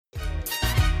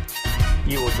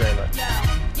Evil Jailer.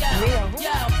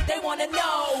 They wanna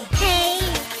know. Hey,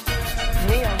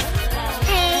 Neo.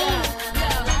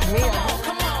 hey, Neo.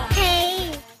 Come on.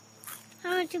 hey. I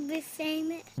want to be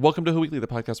famous. Welcome to Who Weekly, the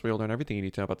podcast where you'll learn everything you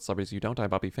need to know about the celebrities you don't. I'm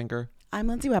Bobby Finger, I'm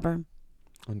Lindsay Weber.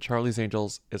 and Charlie's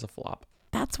Angels is a flop.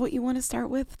 That's what you want to start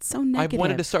with? It's so I negative.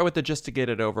 wanted to start with it just to get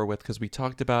it over with because we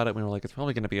talked about it. We were like, it's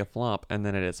probably going to be a flop, and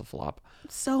then it is a flop.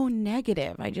 So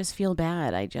negative. I just feel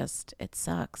bad. it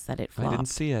sucks that it flopped.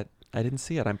 I didn't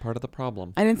see it. I'm part of the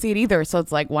problem. I didn't see it either. So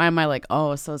it's like, why am I like,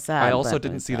 oh, so sad? I also But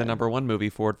didn't it's see the sad. number one movie,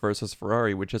 Ford versus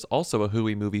Ferrari, which is also a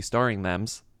Hui movie starring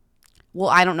thems. Well,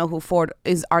 I don't know who Ford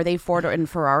is. Are they Ford and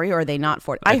Ferrari or are they not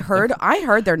Ford? I heard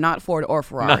they're not Ford or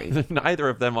Ferrari. Neither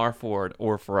of them are Ford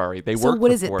or Ferrari. They So work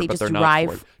what for is it? Ford, They but just they're not drive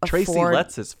Ford. a Tracy Ford?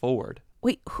 Letts is Ford.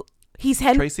 Wait, he's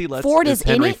Henry. Tracy Letts Ford is is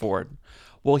Henry in it? Ford.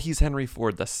 Well, he's Henry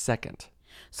Ford the second.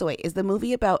 So wait, is the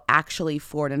movie about actually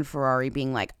Ford and Ferrari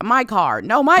being like, my car,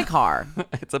 no, my car?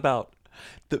 It's about,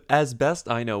 as best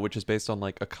I know, which is based on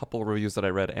like a couple reviews that I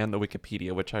read and the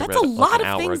Wikipedia, which I That's read a like lot an of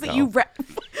hour things ago. that you read.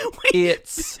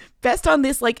 It's Best on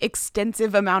this like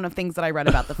extensive amount of things that I read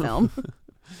about the film.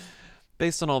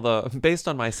 based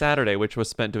on my Saturday, which was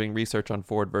spent doing research on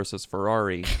Ford versus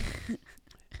Ferrari.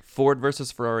 Ford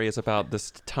versus Ferrari is about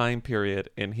this time period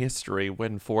in history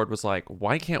when Ford was like,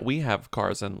 why can't we have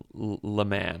cars in Le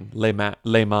Mans,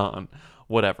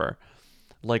 whatever.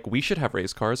 Like, we should have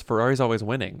race cars. Ferrari's always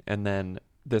winning. And then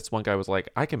this one guy was like,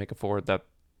 I can make a Ford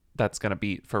that's going to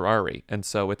beat Ferrari. And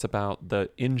so it's about the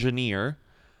engineer,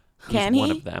 who's Can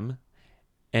one he? of them,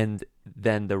 and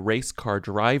then the race car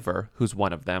driver, who's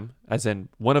one of them, as in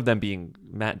one of them being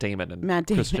Matt Damon and Matt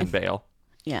Damon. Christian Bale.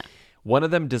 Yeah. One of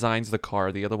them designs the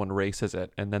car, the other one races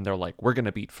it, and then they're like, we're going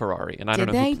to beat Ferrari. And I Did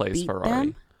don't know they who plays beat Ferrari.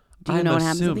 them? Do you I'm know what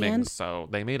happens at the assuming end? so.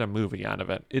 They made a movie out of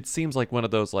it. It seems like one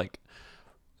of those, like,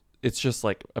 it's just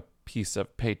like a piece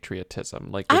of patriotism.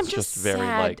 Like, it's I'm just very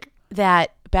sad like,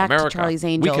 that back America, to Charlie's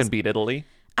Angels. we can beat Italy.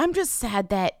 I'm just sad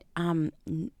that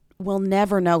we'll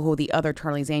never know who the other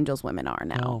Charlie's Angels women are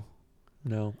now.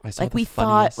 No. I saw Like the we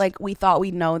funniest- thought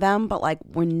we'd know them, but like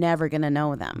we're never gonna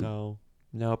know them.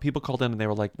 No. People called in and they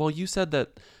were like, well, you said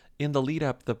that in the lead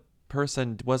up, the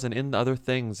person wasn't in the other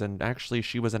things, and actually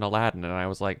she was in Aladdin. And I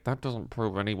was like, that doesn't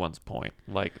prove anyone's point.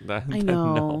 Like, that. I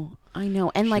know, No. I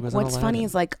know. And She like was in what's funny Aladdin.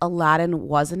 is like Aladdin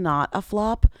was not a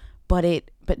flop, but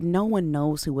no one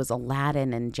knows who was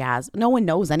Aladdin and Jazz. No one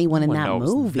knows anyone in No that one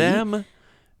knows movie. them.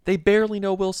 They barely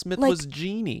know Will Smith Like- was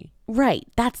Genie. Right.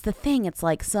 That's the thing. It's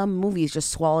like some movies just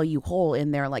swallow you whole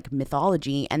in their like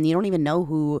mythology and you don't even know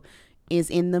who is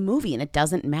in the movie and it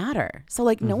doesn't matter. So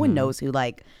like no one knows who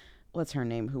like what's her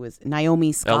name? Who is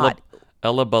Naomi Scott.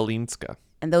 Ella Balinska.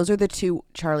 And those are the two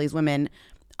Charlie's women.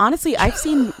 Honestly, I've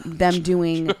seen them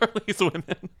doing Charlie's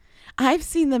women. I've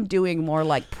seen them doing more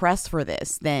like press for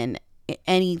this than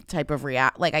any type of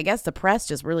like I guess the press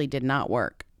just really did not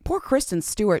work. Poor Kristen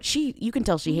Stewart, you can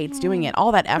tell she hates doing it.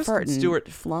 All that effort Kristen and Stewart.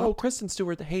 flop. Oh, Kristen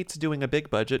Stewart hates doing a big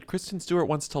budget. Kristen Stewart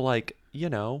wants to But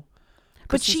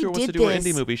Kristen she Stewart wants to did do an this.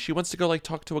 indie movie. She wants to go like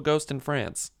talk to a ghost in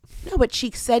France. No, but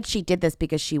she said she did this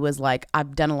because she was like,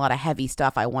 I've done a lot of heavy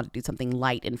stuff. I want to do something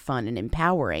light and fun and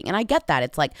empowering. And I get that.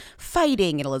 It's like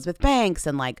fighting and Elizabeth Banks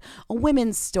and like a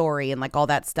women's story and like all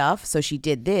that stuff. So she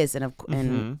did this and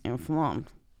flopped.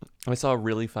 I saw a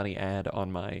really funny ad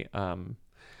on my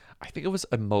I think it was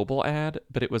a mobile ad,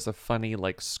 but it was a funny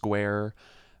like square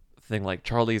thing like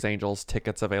Charlie's Angels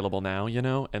tickets available now, you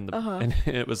know? And and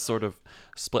it was sort of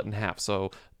split in half.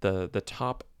 So the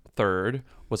top third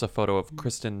was a photo of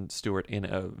Kristen Stewart in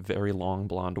a very long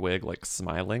blonde wig, like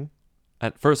smiling.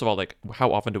 And first of all, like,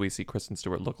 how often do we see Kristen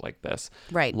Stewart look like this?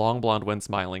 Right. Long blonde when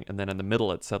smiling. And then in the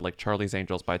middle, it said, like, Charlie's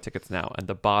Angels, buy tickets now. And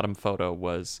the bottom photo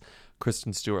was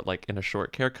Kristen Stewart, like, in a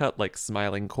short haircut, like,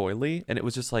 smiling coyly. And it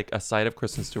was just, like, a side of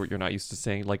Kristen Stewart you're not used to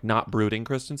seeing, like, not brooding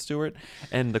Kristen Stewart.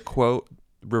 And the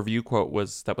review quote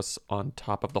that was on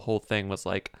top of the whole thing was,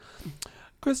 like,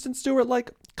 Kristen Stewart, like,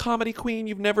 comedy queen,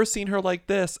 you've never seen her like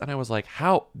this. And I was like,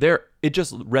 it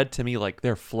just read to me like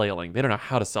they're flailing. They don't know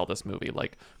how to sell this movie.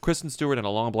 Like, Kristen Stewart in a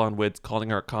long blonde wig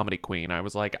calling her a comedy queen. I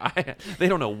was like, they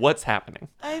don't know what's happening.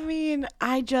 I mean,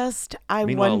 I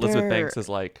Meanwhile, wonder. Elizabeth Banks is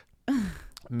like,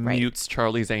 mutes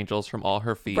Charlie's Angels from all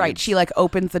her feeds. Right, she like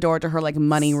opens the door to her like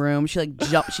money room. She like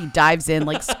she dives in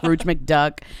like Scrooge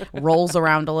McDuck, rolls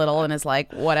around a little, and is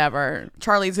like, whatever.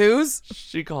 Charlie's who's?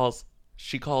 She calls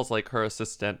like her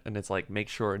assistant and it's like, make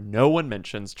sure no one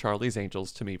mentions Charlie's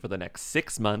Angels to me for the next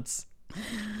 6 months.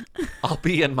 I'll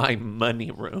be in my money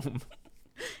room.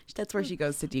 That's where she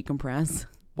goes to decompress.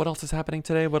 What else is happening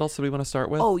today? What else do we want to start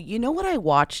with? Oh, you know what I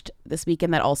watched this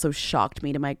weekend that also shocked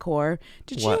me to my core?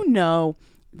 Did What? you know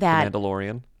The that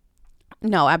Mandalorian.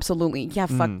 No, absolutely. Yeah,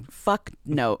 fuck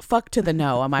no. Fuck to the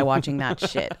no. Am I watching that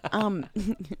shit?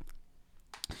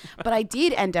 But I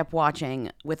did end up watching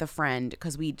with a friend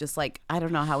because we just like, I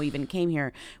don't know how we even came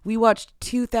here. We watched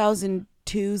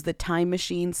 2002's The Time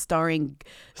Machine starring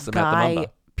Samantha Guy Mumba.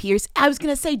 Pearce. I was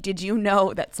going to say, did you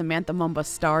know that Samantha Mumba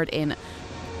starred in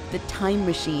The Time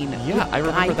Machine? Yeah, with I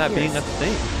remember Guy that being a Pearce?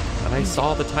 thing. And I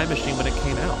saw The Time Machine when it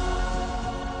came out.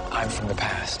 I'm from the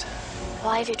past.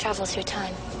 Why have you traveled through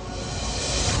time?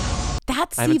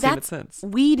 That's I haven't seen it since.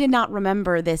 We did not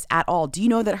remember this at all. Do you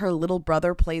know that her little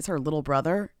brother plays her little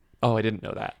brother? Oh, I didn't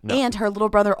know that. No. And her little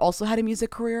brother also had a music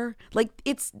career. Like,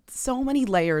 it's so many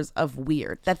layers of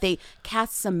weird that they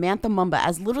cast Samantha Mumba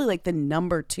as literally like the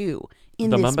number 2 in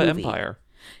the this Mumba movie. Empire.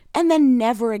 And then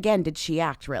never again did she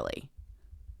act, really.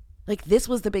 Like, this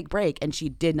was the big break, and she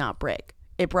did not break.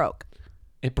 It broke.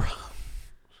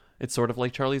 It's sort of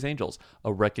like Charlie's Angels,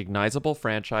 a recognizable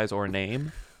franchise or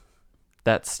name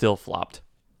that still flopped.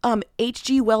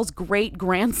 H.G. Wells'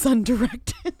 great-grandson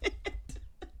directed it.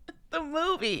 The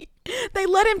movie. They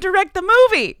let him direct the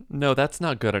movie. No, that's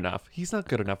not good enough. He's not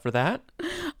good enough for that.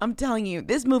 I'm telling you,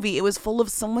 this movie, it was full of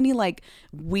so many like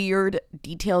weird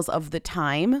details of the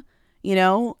time, you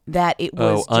know, that it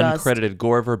was uncredited.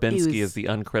 Gore Verbinski was- is the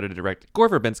uncredited director. Gore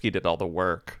Verbinski did all the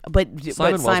work. But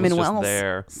Simon Simon Wells was just Wells,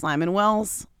 there. Simon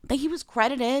Wells, he was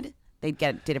credited. They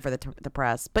did it for the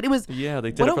press, but it was Yeah,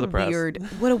 they did it for the press.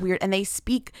 What a weird, and they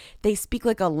speak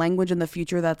like a language in the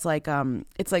future that's like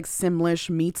it's like Simlish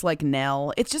meets like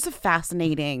Nell. It's just a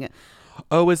fascinating.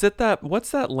 Oh, is it that?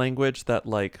 What's that language that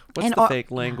like? What's And the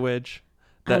fake language?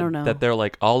 That, I don't know. That they're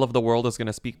like all of the world is going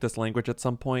to speak this language at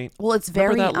some point. Well, it's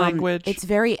Remember very that language. It's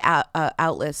very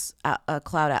Atlas,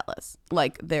 Cloud Atlas.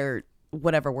 Like they're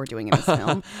whatever we're doing in this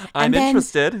film. I'm And then-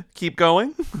 interested. Keep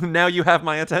going. Now you have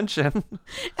my attention.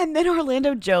 And then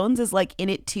Orlando Jones is like in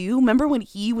it too. Remember when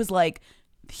he was like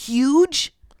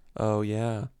huge? Oh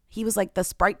yeah. He was like the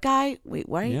Sprite guy. Wait,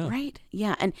 right? Yeah. Right?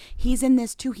 Yeah. And he's in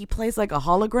this too. He plays like a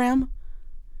hologram.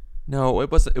 No,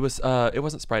 it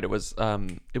wasn't Sprite. It was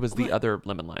the other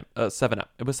lemon lime. 7-Up.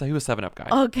 He was 7-Up guy.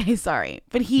 Okay, sorry.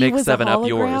 But he Make was 7-Up a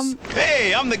yours. hologram.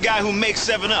 Hey, I'm the guy who makes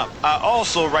 7-Up. I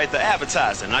also write the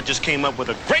advertising. I just came up with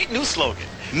a great new slogan.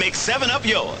 Make 7-Up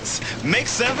yours. Make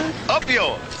 7-Up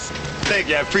yours. Thank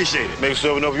you, I appreciate it. Make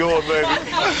 7-Up yours, baby.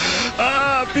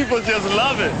 People just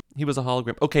love it. He was a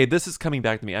hologram. Okay, this is coming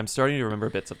back to me. I'm starting to remember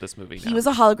bits of this movie now. He was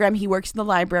a hologram. He works in the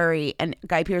library, and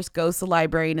Guy Pearce goes to the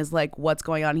library and is like, "What's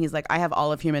going on?" He's like, "I have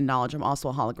all of human knowledge. I'm also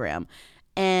a hologram."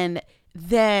 And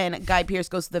then Guy Pearce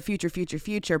goes to the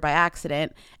future by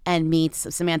accident and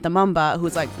meets Samantha Mumba,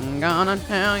 who's like, "I'm gonna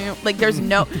tell you." Like,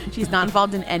 she's not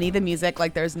involved in any of the music.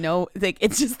 Like,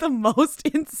 it's just the most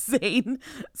insane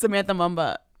Samantha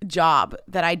Mumba job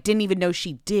that I didn't even know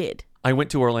she did. I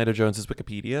went to Orlando Jones's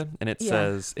Wikipedia, and it Yeah.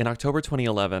 says in October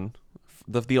 2011,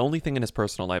 the only thing in his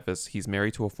personal life is he's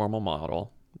married to a former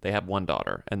model. They have one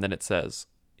daughter, and then it says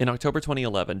in October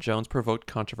 2011, Jones provoked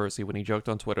controversy when he joked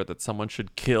on Twitter that someone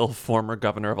should kill former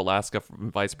governor of Alaska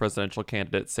vice presidential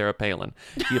candidate Sarah Palin.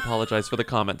 He apologized for the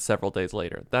comment several days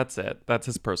later. That's it. That's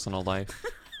his personal life.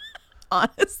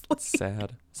 Honestly.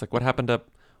 Sad. It's like what happened to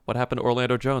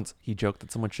Orlando Jones? He joked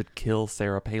that someone should kill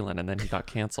Sarah Palin, and then he got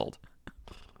canceled.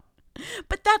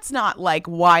 But that's not like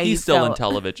why He's still so- in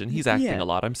television. He's acting Yeah. a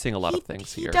lot. I'm seeing a lot of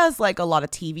things he here. does like a lot of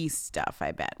TV stuff,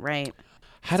 I bet, right?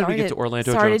 How did we get to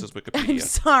Orlando sorry Jones's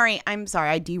Wikipedia? I'm sorry.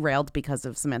 I derailed because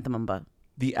of Samantha Mumba.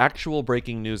 The actual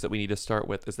breaking news that we need to start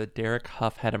with is that Derek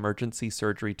Huff had emergency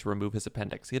surgery to remove his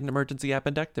appendix. He had an emergency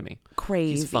appendectomy.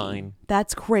 Crazy. He's fine.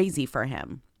 That's crazy for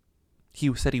him.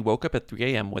 He said he woke up at 3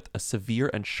 a.m. with a severe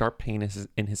and sharp pain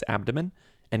in his abdomen,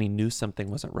 and he knew something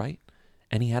wasn't right,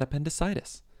 and he had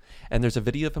appendicitis. And there's a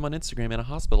video of him on Instagram in a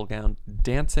hospital gown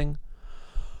dancing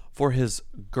for his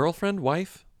girlfriend.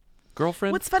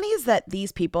 What's funny is that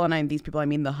these people, and I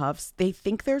mean the Huffs, they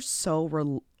think they're so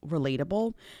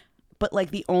relatable. But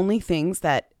like the only thing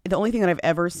that I've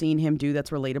ever seen him do that's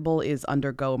relatable is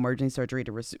undergo emergency surgery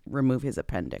to remove his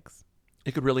appendix.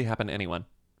 It could really happen to anyone.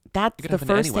 That's could the happen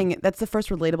to first anyone. thing. That's the first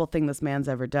relatable thing this man's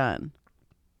ever done.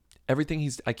 Everything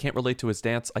I can't relate to his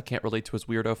dance. I can't relate to his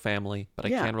weirdo family, but I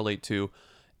Yeah. can relate to,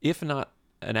 if not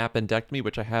an appendectomy,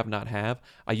 which I have not have.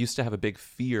 I used to have a big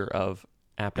fear of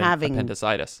Having-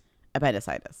 appendicitis.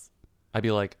 Appendicitis. I'd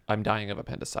be like, I'm dying of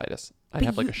appendicitis. I'd But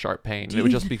have like you- a sharp pain. And it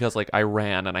was just because like I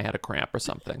ran and I had a cramp or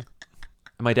something.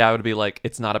 And my dad would be like,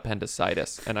 it's not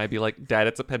appendicitis. And I'd be like, Dad,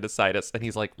 it's appendicitis. And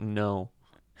he's like, no,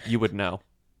 you would know.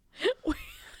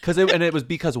 It was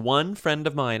because one friend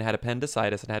of mine had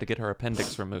appendicitis and had to get her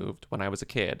appendix removed when I was a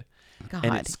kid. God,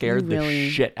 and it scared you really- the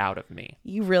shit out of me.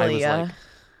 You really, I was like,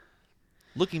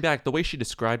 looking back, the way she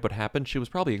described what happened, she was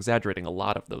probably exaggerating a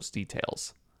lot of those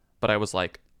details. But I was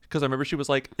like, because I remember she was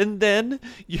like, and then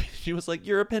she was like,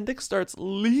 your appendix starts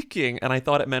leaking. And I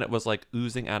thought it meant it was like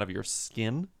oozing out of your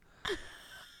skin.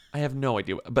 I have no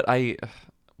idea. But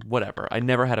whatever. I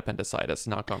never had appendicitis,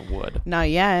 knock on wood. Not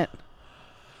yet.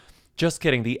 Just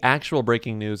kidding. The actual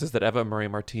breaking news is that Eva Marie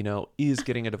Martino is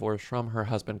getting a divorce from her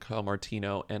husband, Kyle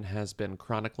Martino, and has been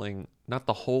chronicling not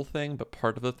the whole thing, but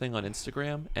part of the thing on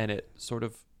Instagram. And it sort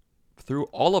of threw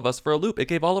all of us for a loop. It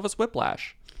gave all of us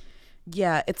whiplash.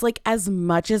 Yeah, it's like as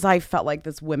much as I felt like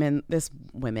this woman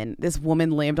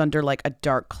lived under like a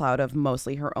dark cloud of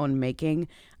mostly her own making,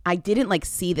 I didn't like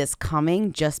see this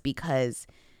coming just because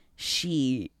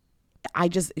she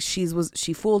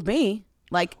fooled me.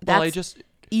 Like that's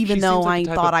even she though seems like I the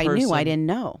type thought of I knew, I person- didn't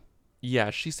know.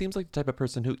 Yeah, she seems like the type of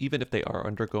person who, even if they are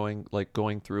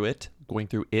going through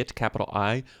it, capital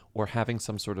I, or having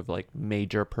some sort of like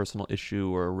major personal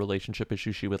issue or relationship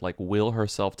issue, she would like will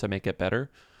herself to make it better.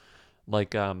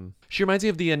 Like, she reminds me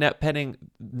of the Annette Bening,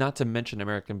 not to mention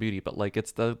American Beauty, but like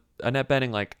it's the Annette Bening,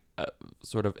 like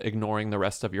sort of ignoring the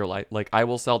rest of your life. Like, I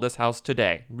will sell this house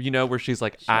today, you know, where she's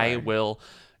like, Sure. I will,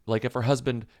 like if her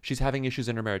husband, she's having issues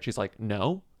in her marriage. She's like,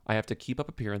 no, I have to keep up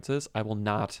appearances. I will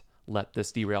not let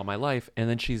this derail my life. And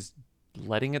then she's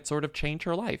letting it sort of change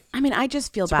her life. I mean, I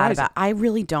just feel Surprising. bad about. I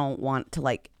really don't want to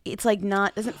like. It's like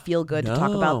doesn't feel good to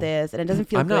talk No. about this, and it doesn't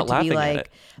feel I'm good not to laughing be like. at it.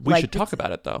 We like, should talk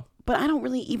about it though. But I don't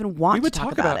really even want We would to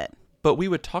talk about it. But we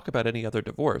would talk about any other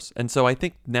divorce. And so I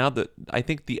think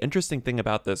the interesting thing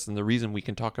about this, and the reason we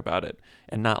can talk about it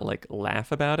and not like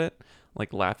laugh about it,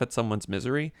 like laugh at someone's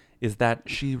misery, is that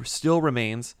she still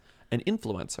remains an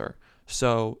influencer.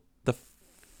 So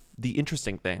the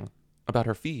interesting thing about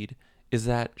her feed is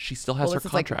that she still has her This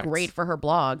is contracts. like great for her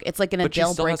blog. It's like an But she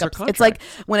Adele still has her breakup. It's like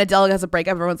contracts. when Adele has a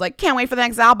breakup, everyone's like, "Can't wait for the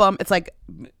next album." It's like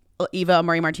Eva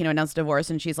Marie Martino announced divorce,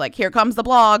 and she's like, "Here comes the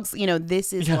blogs." You know,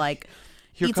 this is like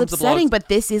Here it's comes the upsetting, blogs. but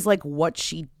this is like what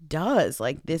she does.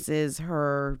 Like this is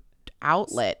her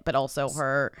outlet, but also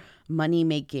her money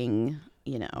making.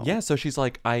 You know, Yeah, so she's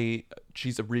like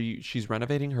she's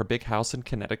renovating her big house in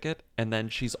Connecticut, and then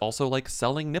she's also like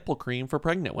selling nipple cream for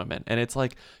pregnant women. And it's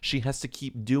like she has to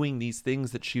keep doing these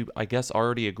things that she, I guess,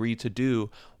 already agreed to do,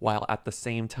 while at the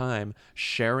same time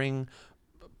sharing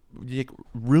like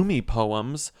Rumi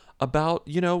poems about,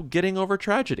 you know, getting over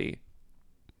tragedy.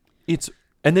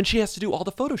 And then she has to do all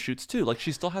the photo shoots too. Like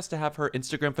she still has to have her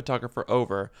Instagram photographer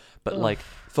over, but like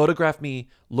photograph me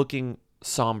looking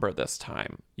somber this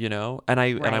time, you know? And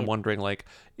I'm Right. wondering, like,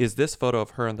 is this photo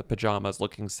of her in the pajamas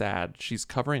looking sad? She's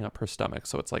covering up her stomach.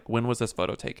 So it's like, when was this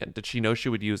photo taken? Did she know she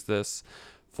would use this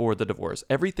for the divorce?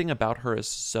 Everything about her is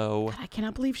so God, I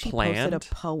cannot believe she planned.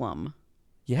 posted a poem.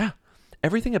 Yeah.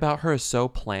 Everything about her is so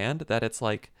planned that it's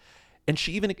like, and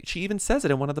she even says it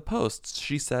in one of the posts.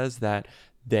 She says that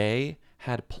they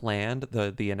had planned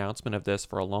the announcement of this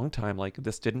for a long time. Like,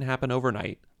 this didn't happen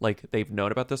overnight. Like, they've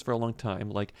known about this for a long time.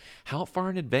 Like, how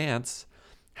far in advance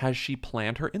has she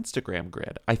planned her Instagram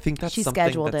grid? I think that's She something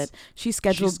scheduled that's, it. She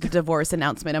scheduled the divorce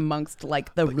announcement amongst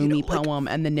like the But, you know, Rumi like- poem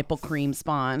and the nipple cream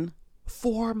spawn.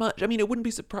 4 months. I mean, it wouldn't be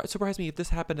surprise me if this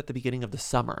happened at the beginning of the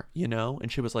summer, you know?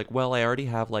 And she was like, well, I already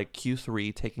have like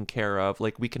Q3 taken care of.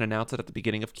 Like, we can announce it at the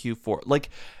beginning of Q4. Like,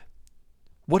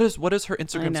 what does her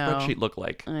Instagram know. spreadsheet look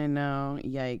like? I know.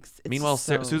 Yikes. It's Meanwhile,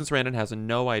 so... Susan Sarandon has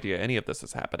no idea any of this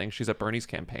is happening. She's at Bernie's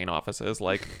campaign offices.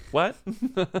 Like, what?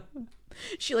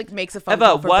 She like makes a phone Eva,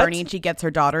 call for what? Bernie, and she gets her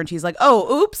daughter, and she's like,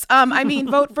 "Oh, oops. I mean,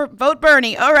 vote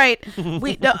Bernie. All right.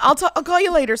 I'll call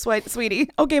you later, sweetie.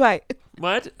 Okay, bye."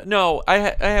 What? No, I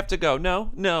have to go.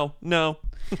 No.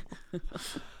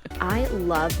 I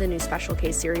love the new Special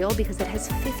K cereal because it has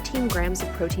 15 grams of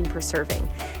protein per serving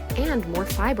and more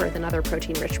fiber than other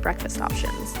protein-rich breakfast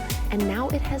options. And now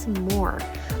it has more,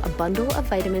 a bundle of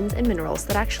vitamins and minerals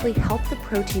that actually help the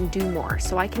protein do more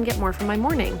so I can get more from my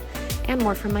morning and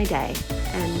more from my day.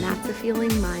 And that's a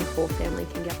feeling my whole family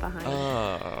can get behind.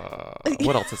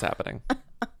 What else is happening?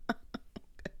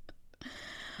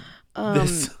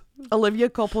 Olivia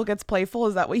Culpo gets playful.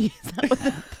 Is that what you?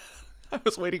 I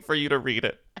was waiting for you to read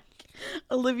it.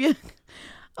 Olivia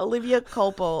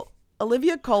Culpo.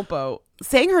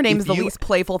 Saying her name is the least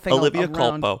playful thing Olivia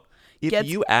around. Culpo. If Gets-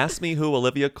 you ask me who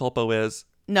Olivia Culpo is,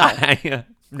 No.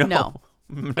 no.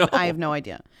 I have no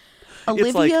idea.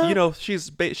 It's like, you know,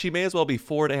 she may as well be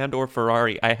Ford and or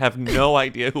Ferrari. I have no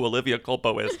idea who Olivia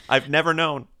Culpo is. I've never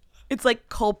known. It's like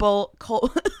culpability.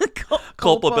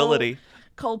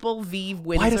 Culpo v.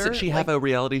 Windsor. Why doesn't she have a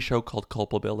reality show called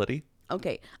Culpability?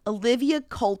 Okay, Olivia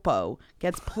Culpo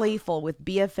gets playful with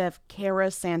BFF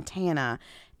Cara Santana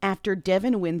after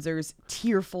Devin Windsor's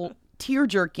tearful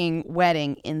tear-jerking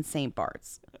wedding in St.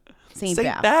 Bart's. St.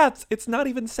 Baths. Baths. It's not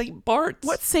even St. Bart's.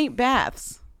 What's St.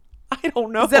 Baths? I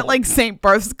don't know. Is that like St.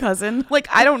 Bart's cousin? Like,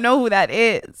 I don't know who that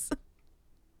is.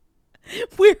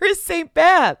 Where is St.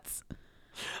 Baths?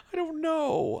 I don't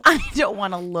know. I don't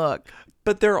want to look.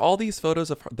 But there are all these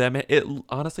photos of them. It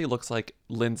honestly looks like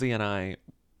Lindsay and I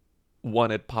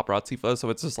wanted paparazzi photos. So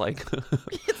it's just like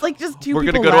It's like just two we're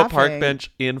people gonna go laughing. to a park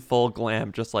bench in full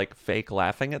glam, just like fake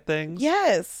laughing at things.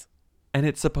 Yes. And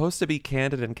it's supposed to be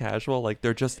candid and casual, like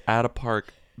they're just at a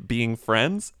park being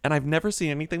friends. And I've never seen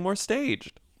anything more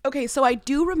staged. Okay, so I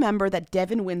do remember that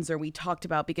Devin Windsor we talked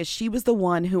about because she was the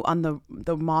one who on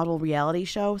the model reality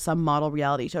show, some model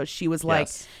reality show, she was like,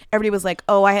 Yes. everybody was like,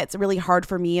 oh, it's really hard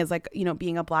for me as like, you know,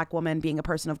 being a black woman, being a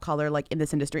person of color, like in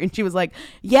this industry. And she was like,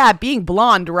 yeah, being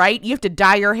blonde, right? You have to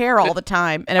dye your hair all the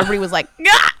time. And everybody was like,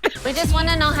 ah! We just want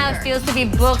to know how it feels to be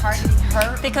booked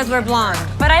because we're blonde.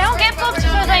 But I don't get booked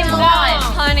because I'm blonde,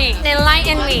 honey.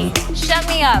 Enlighten me. Shut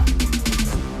me up.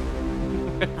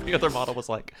 The other model was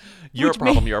like, you're Which a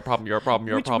problem, made- you're a problem, you're a problem,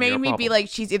 you're a Which problem, made you're a me problem. be like,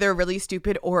 she's either really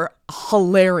stupid or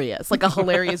hilarious, like a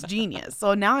hilarious genius.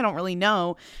 So now I don't really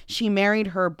know. She married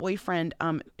her boyfriend,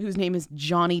 whose name is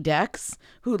Johnny Dex,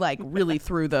 who like really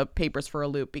threw the papers for a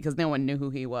loop because no one knew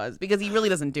who he was because he really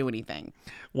doesn't do anything.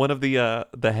 One of the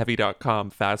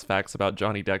heavy.com fast facts about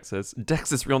Johnny Dex is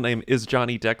Dex's real name is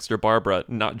Johnny Dexter Barbara,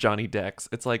 not Johnny Dex.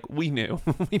 It's like, we knew.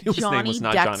 We knew his name was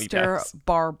not Johnny Dexter Dex.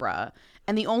 Barbara.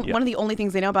 And the only Yeah. one of the only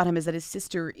things they know about him is that his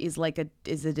sister is like a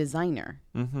designer,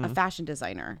 Mm-hmm. a fashion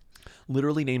designer.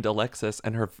 Literally named Alexis,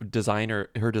 and her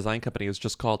design company is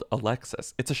just called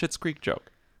Alexis. It's a Schitt's Creek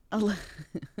joke.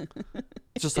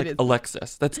 It's just like is.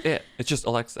 Alexis. That's it. It's just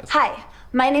Alexis. Hi,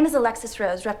 my name is Alexis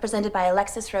Rose, represented by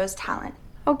Alexis Rose Talent.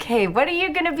 Okay, what are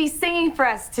you going to be singing for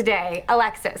us today,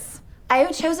 Alexis? I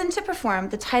have chosen to perform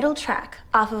the title track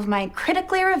off of my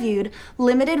critically reviewed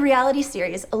limited reality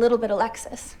series, A Little Bit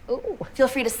Alexis. Ooh. Feel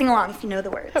free to sing along if you know the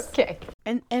words. Okay.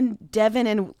 And Devin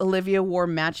and Olivia wore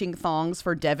matching thongs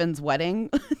for Devin's wedding.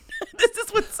 This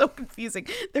is what's so confusing.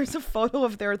 There's a photo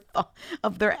of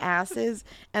their asses,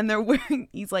 and they're wearing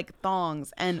these like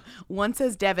thongs, and one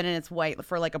says Devin and it's white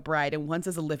for like a bride, and one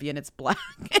says Olivia and it's black,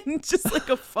 and it's just like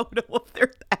a photo of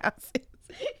their asses.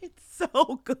 It's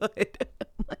so good.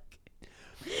 Like,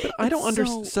 But I don't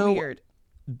understand. So weird.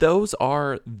 those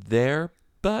are their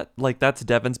butt? Like that's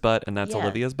Devin's butt and that's Yeah.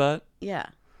 Olivia's butt? Yeah.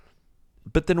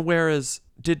 But then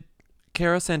did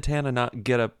Cara Santana not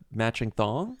get a matching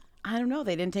thong? I don't know.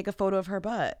 They didn't take a photo of her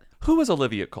butt. Who is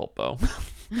Olivia Culpo?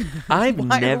 I've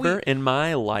Why are never we- in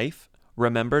my life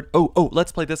remembered. Oh,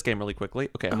 let's play this game really quickly.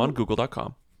 Okay, I'm on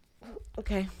google.com.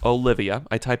 Okay. Olivia.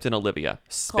 I typed in Olivia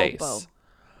space. Culpo.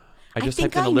 I just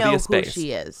think typed in I Olivia know space. who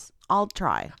she is. I'll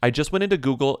try. I just went into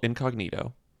Google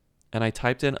incognito and I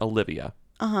typed in Olivia.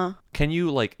 Uh-huh. Can you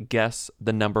like guess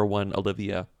the number one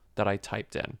Olivia that I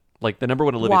typed in? Like the number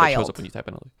one Olivia that shows Wild. up when you type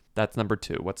in Olivia. That's number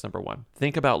two. What's number one?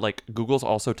 Think about like Google's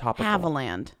also topical.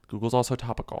 Haviland. Google's also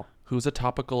topical. Who's a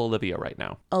topical Olivia right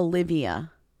now?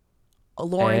 Olivia.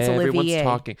 Lawrence Everyone's Olivier.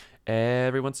 talking.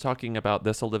 Everyone's talking about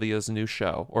this Olivia's new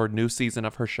show or new season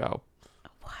of her show.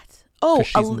 What? Oh, 'Cause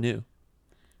she's new.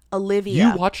 Olivia.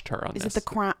 You watched her on Is this. it the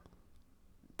Crown?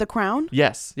 The Crown?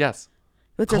 Yes.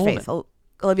 What's her Colman. face?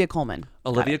 Olivia Colman.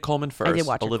 Got Olivia it. Coleman first. I did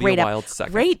watch it. Olivia Great Wilde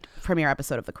second. Great premiere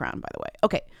episode of The Crown, by the way.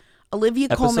 Okay. Olivia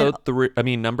Colman. Episode 3. I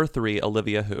mean, number 3.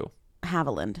 Olivia who?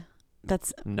 Haviland.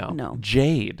 That's No.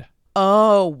 Jade.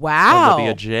 Oh, wow.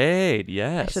 Olivia Jade.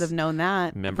 Yes. I should have known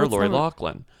that. Remember What's Lori number-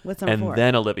 Loughlin. What's number And 4?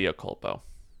 then Olivia Culpo.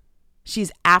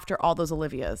 She's after all those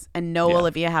Olivias and no Yeah.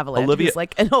 Olivia Haviland, Olivia- who's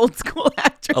like an old school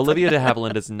actress. Olivia de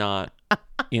Havilland is not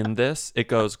in this. It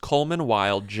goes Coleman,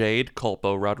 Wilde, Jade,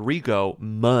 Culpo, Rodrigo,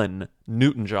 Munn,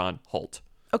 Newton-John, Holt.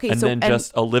 Okay, and so then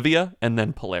just Olivia and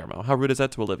then Palermo. How rude is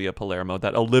that to Olivia Palermo?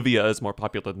 That Olivia is more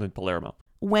popular than Palermo.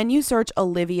 when you search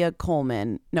Olivia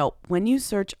Culpo,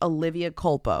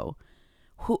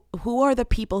 who are the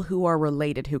people who are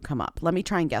related who come up? Let me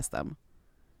try and guess them.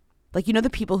 Like, you know, the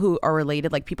people who are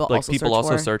related, like people Like also people search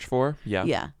also for? search for? Yeah.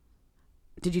 Yeah.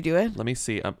 Did you do it? Let me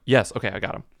see. Yes. Okay, I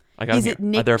got him. Is him it here.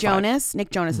 Nick There are 5. Jonas?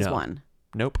 Nick Jonas is No. one.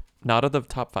 Nope. Not of the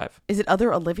top 5. Is it other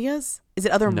Olivias? Is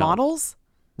it other No. models?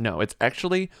 No, it's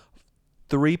actually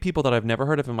 3 people that I've never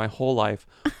heard of in my whole life.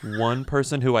 One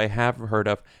person who I have heard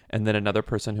of, and then another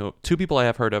person 2 people I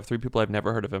have heard of, 3 people I've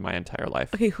never heard of in my entire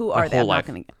life. Okay, who My are they? whole I'm life.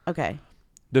 not gonna. Okay.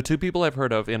 The 2 people I've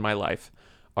heard of in my life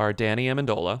are Danny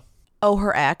Amendola Oh,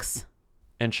 her ex.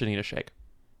 and Shanina Sheikh.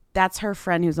 That's her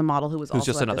friend who's a model who was Who's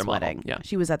also just at another this model, wedding. yeah.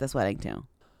 She was at this wedding too.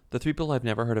 The 3 people I've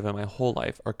never heard of in my whole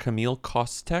life are Camille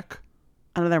Kostek,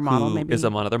 Another model, who maybe. is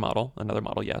another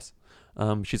model, yes.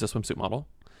 She's a swimsuit model.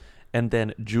 And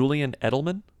then Julian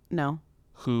Edelman, No.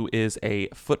 who is a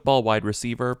football wide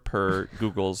receiver per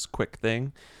Google's quick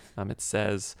thing. It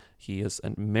says he is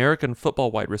an American football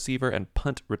wide receiver and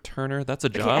punt returner. That's a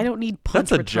job. Okay, I don't need punt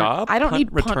That's a return. job. I don't punt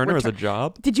need punt returner as a return-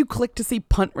 job. Did you click to see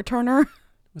punt returner?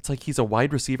 It's like he's a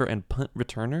wide receiver and punt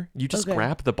returner. You just Okay.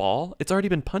 grab the ball. It's already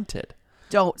been punted.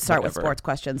 Don't start with Whatever. sports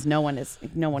questions. No one cares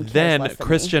Then less than me.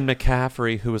 Christian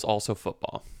McCaffrey, who is also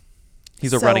football.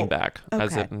 He's a So- running back.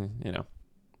 As okay. it.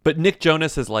 But Nick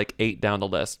Jonas is like 8 down the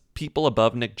list. People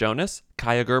above Nick Jonas,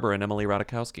 Kaya Gerber and Emily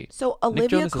Ratajkowski. So Nick Olivia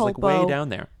Jonas is like way Culpo down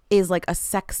there. is like a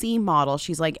sexy model.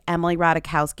 She's like Emily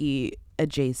Ratajkowski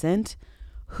adjacent,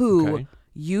 who Okay.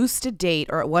 used to date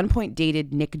or at one point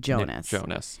dated Nick Jonas. Nick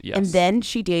Jonas, yes. And then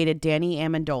she dated Danny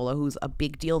Amendola, who's a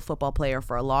big deal football player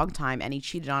for a long time, and he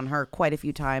cheated on her quite a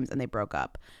few times and they broke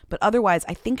up. But otherwise,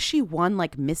 I think she won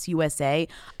like Miss USA.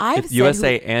 I've said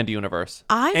USA and Universe.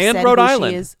 I've and said Rhode who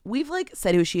Island. she is. We've like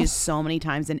said who she is so many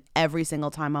times, and every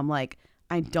single time I'm like,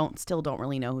 I still don't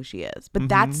really know who she is. But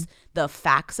that's the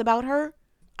facts about her.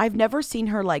 I've never seen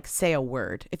her like say a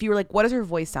word. If you were like, what does her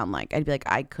voice sound like? I'd be like,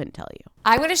 I couldn't tell you.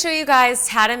 I'm going to show you guys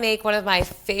how to make one of my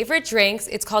favorite drinks.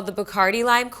 It's called the Bacardi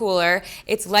Lime Cooler.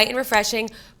 It's light and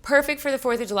refreshing, perfect for the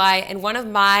 4th of July. And one of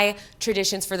my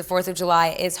traditions for the 4th of July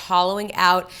is hollowing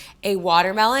out a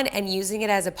watermelon and using it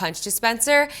as a punch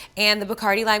dispenser. And the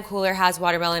Bacardi Lime Cooler has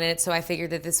watermelon in it, so I figured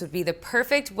that this would be the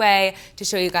perfect way to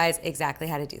show you guys exactly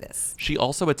how to do this. She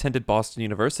also attended Boston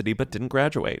University but didn't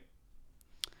graduate.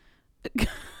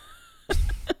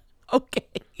 Okay.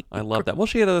 I love that. Well,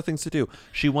 she had other things to do.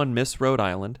 She won Miss Rhode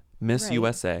Island, Miss Right.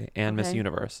 USA, and Miss Okay.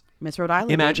 Universe. Miss Rhode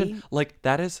Island. Imagine, baby. like,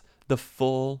 that is the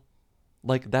full,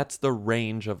 like, that's the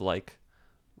range of, like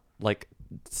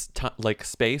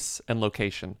space and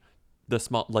location. The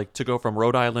small, like, to go from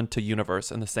Rhode Island to Universe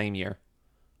in the same year.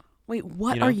 Wait,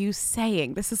 what You know? are you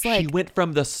saying? This is like She went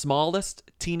from the smallest,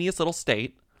 teeniest little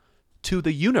state to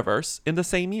the Universe in the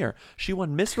same year. She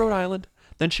won Miss Rhode Island,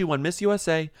 then she won Miss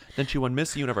USA, then she won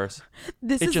Miss Universe.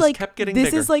 this it is just like kept getting this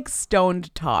bigger. is like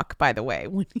stoned talk, by the way.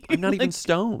 When I'm not even like-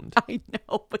 stoned. I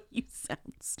know, but you sound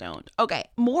stoned. Okay,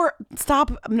 more.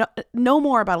 Stop. No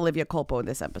more about Olivia Culpo in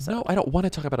this episode. No, I don't want to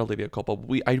talk about Olivia Culpo.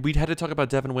 We had to talk about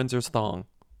Devin Windsor's thong,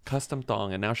 custom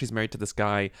thong, and now she's married to this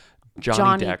guy,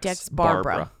 Johnny Dex Barbara.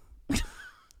 Barbara.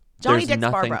 Johnny There's Dex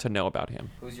nothing Barbara. to know about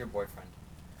him. Who's your boyfriend?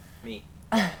 Me.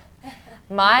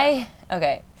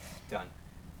 Okay. Done.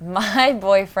 My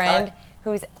boyfriend,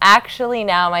 who's actually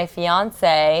now my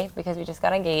fiance because we just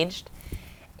got engaged,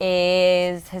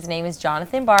 his name is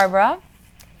Jonathan Barbara.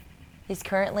 He's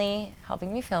currently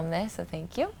helping me film this, so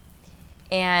thank you.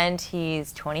 And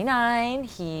he's 29.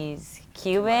 He's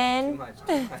Cuban.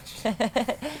 Too much.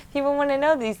 People want to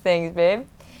know these things, babe.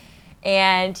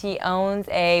 And he owns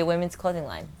a women's clothing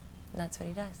line. And that's what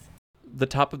he does. The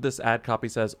top of this ad copy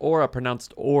says Aura,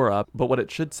 pronounced Aura, but what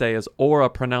it should say is Aura,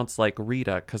 pronounced like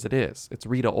Rita, because it is. It's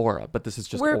Rita Ora, but this is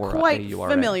just We're Aura. quite A-U-R-A.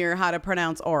 familiar how to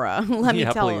pronounce aura. Let me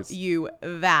Yeah, tell please. you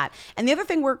that. And the other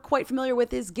thing we're quite familiar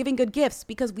with is giving good gifts,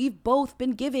 because we've both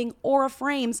been giving aura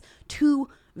frames to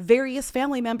various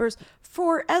family members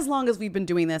for as long as we've been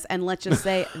doing this. And let's just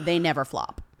say they never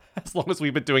flop. As long as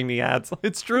we've been doing the ads.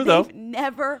 It's true, though. They've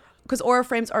never, because Aura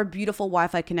frames are beautiful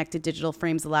Wi-Fi connected digital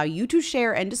frames, allow you to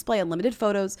share and display unlimited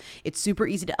photos. It's super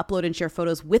easy to upload and share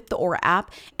photos with the Aura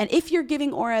app. And if you're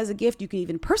giving Aura as a gift, you can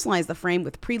even personalize the frame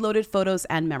with preloaded photos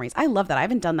and memories. I love that. I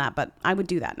haven't done that, but I would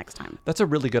do that next time. That's a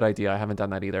really good idea. I haven't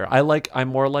done that either. I'm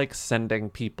more like sending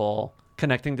people,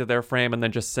 connecting to their frame and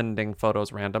then just sending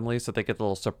photos randomly so they get a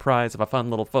little surprise of a fun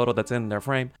little photo that's in their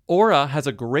frame. Aura has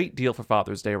a great deal for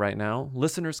Father's Day right now.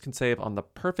 Listeners can save on the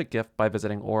perfect gift by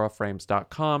visiting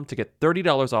auraframes.com to get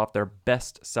 $30 off their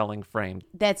best-selling frame.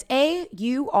 That's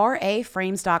AURA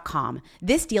frames.com.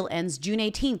 This deal ends June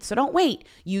 18th, so don't wait.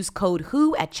 Use code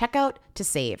WHO at checkout to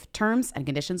save. Terms and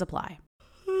conditions apply.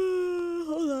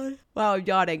 Hold on. Wow, I'm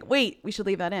yawning. Wait, we should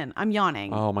leave that in. I'm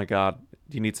yawning. Oh my God.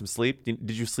 Do you need some sleep?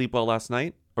 Did you sleep well last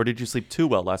night? Or did you sleep too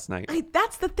well last night?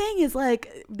 That's the thing, is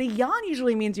like the yawn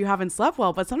usually means you haven't slept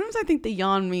well, but sometimes I think the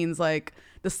yawn means like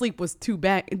the sleep was too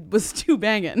banging.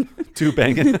 Too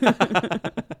banging?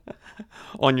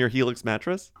 On your Helix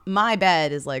mattress? My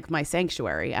bed is like my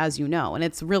sanctuary, as you know, and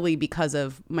it's really because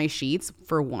of my sheets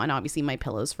for one, obviously my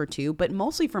pillows for two, but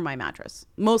mostly for my mattress.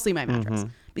 Mostly my mattress.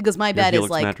 Because my bed is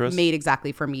Helix like mattress? made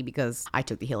exactly for me, because I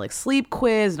took the Helix sleep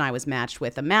quiz and I was matched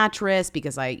with a mattress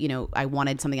because I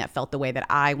wanted something that felt the way that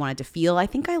I wanted to feel. I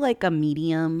think I like a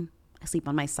medium. I sleep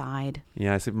on my side.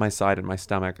 Yeah, I sleep on my side and my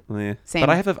stomach. Same. But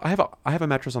I have a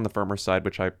mattress on the firmer side,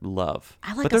 which I love.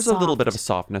 I like but there's a little bit of a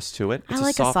softness to it. It's I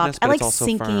like a softness, I but like it's also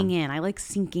sinking firm. in. I like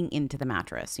sinking into the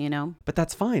mattress, you know? But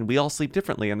that's fine. We all sleep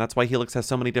differently, and that's why Helix has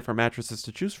so many different mattresses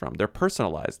to choose from. They're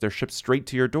personalized. They're shipped straight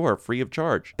to your door, free of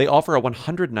charge. They offer a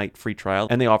 100-night free trial,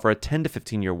 and they offer a 10 to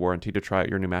 15-year warranty to try out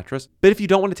your new mattress. But if you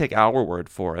don't want to take our word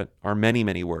for it, our many,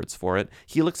 many words for it,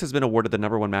 Helix has been awarded the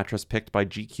 #1 mattress picked by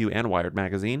GQ and Wired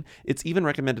magazine. It's even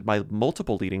recommended by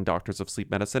multiple leading doctors of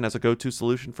sleep medicine as a go-to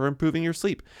solution for improving your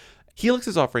sleep. Helix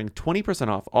is offering 20%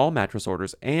 off all mattress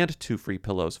orders and 2 free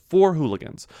pillows for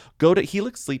hooligans. Go to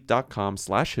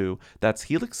helixsleep.com/who. That's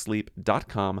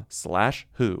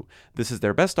helixsleep.com/who. This is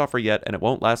their best offer yet, and it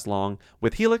won't last long.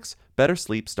 With Helix, better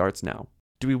sleep starts now.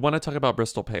 Do we want to talk about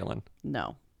Bristol Palin?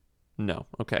 No. No.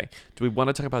 Okay. Do we want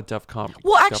to talk about Duff Cameron?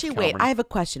 Well, actually, wait. I have a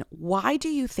question. Why do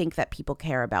you think that people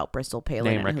care about Bristol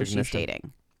Palin Name and who she's recognition.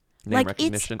 dating? Name Like,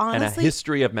 recognition it's honestly, and a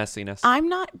history of messiness. I'm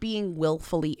not being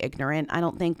willfully ignorant. I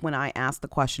don't think when I ask the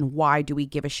question, why do we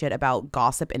give a shit about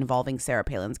gossip involving Sarah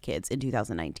Palin's kids in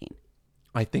 2019?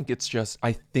 I think it's just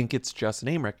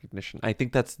name recognition. I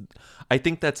think that's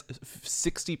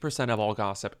 60% of all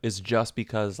gossip is just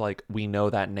because like we know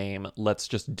that name. Let's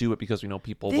just do it because we know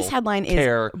people This will headline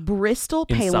care is Bristol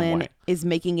in some Palin way. is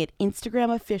making it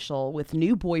Instagram official with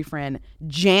new boyfriend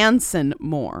Jansen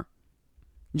Moore.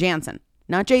 Jansen,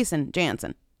 not Jason,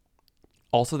 Jansen.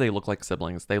 Also, they look like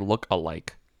siblings. They look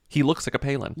alike. He looks like a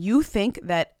Palin. You think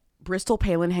that Bristol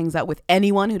Palin hangs out with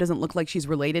anyone who doesn't look like she's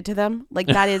related to them? Like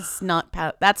that is not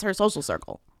that's her social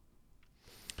circle.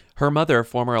 Her mother,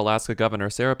 former Alaska Governor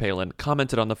Sarah Palin,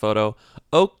 commented on the photo,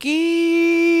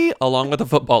 "Okay," along with a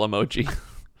football emoji.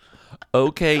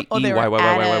 OKEY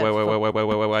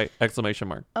exclamation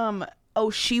mark.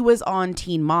 She was on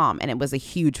Teen Mom and it was a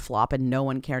huge flop and no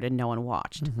one cared and no one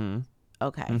watched. Mm-hmm.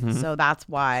 Okay, Mm-hmm. so that's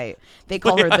why they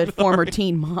call her the former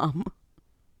Teen Mom.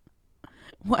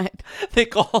 What? They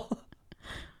call...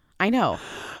 I know.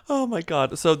 Oh my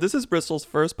God. So this is Bristol's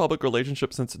first public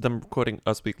relationship since, them quoting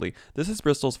Us Weekly, this is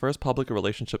Bristol's first public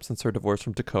relationship since her divorce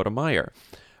from Dakota Meyer.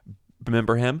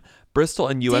 Remember him? Bristol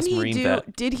and U.S. Marine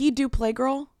vet. Did he do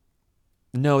Playgirl?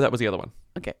 No, that was the other one.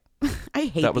 Okay. I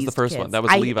hate That was these the first kids. one. That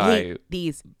was I Levi. hate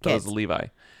these kids. That was Levi.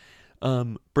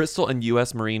 Bristol and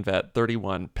U.S. Marine vet,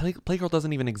 31. Playgirl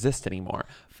doesn't even exist anymore.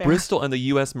 Fair. Bristol and the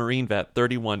U.S. Marine vet,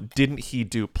 31. Didn't he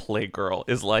do Playgirl?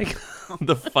 Is like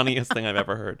the funniest thing I've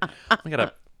ever heard. Oh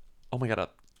my God, a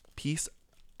piece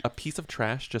of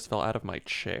trash just fell out of my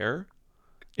chair.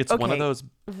 It's one of Okay. those.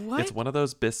 What? It's one of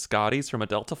those biscottis from a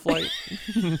Delta flight.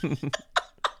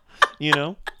 You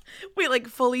know? Wait, like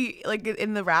fully, like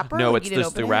in the wrapper? No, Like it's you didn't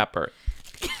just the open it? wrapper.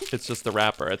 It's just the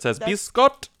wrapper. It says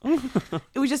biscot.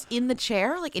 It was just in the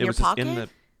chair, like in It your was just pocket?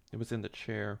 it was in the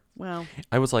chair. Wow.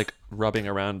 I was like rubbing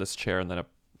around this chair and then a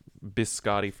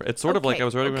biscotti. It's sort of like I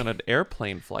was rubbing around an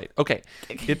airplane flight. Okay.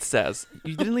 It says,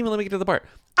 you didn't even let me get to the part.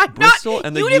 I'm Bristol not,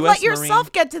 and the you didn't U.S. let yourself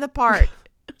Marine. get to the part.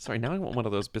 Sorry, now I want one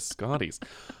of those biscottis.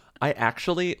 I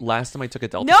actually, last time I took a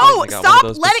Delta No, flight, I got one stop, of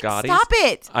those let it, biscottis. stop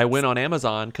it. I went on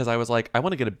Amazon because I was like, I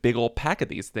want to get a big old pack of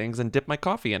these things and dip my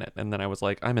coffee in it. And then I was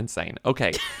like, I'm insane.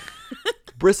 Okay.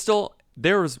 Bristol,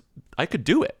 I could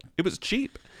do it. It was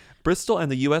cheap. Bristol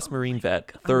and the U.S. Marine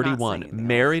vet, 31,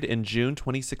 married in June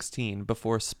 2016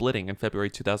 before splitting in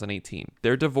February 2018.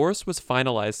 Their divorce was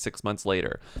finalized 6 months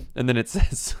later. And then it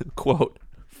says, quote,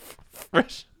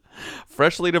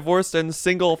 freshly divorced and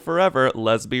single forever,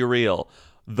 let's be real.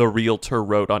 The realtor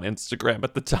wrote on Instagram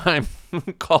at the time.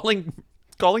 calling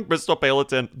Bristol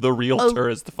Palin the realtor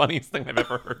is the funniest thing I've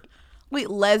ever heard. Wait,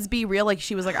 lesbi real? Like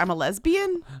she was like, I'm a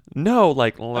lesbian? No,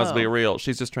 like, let's be real.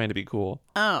 She's just trying to be cool.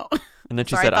 Oh. And then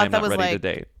she Sorry, said, I thought I'm that not was ready to like-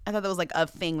 date. I thought that was like a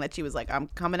thing that she was like, I'm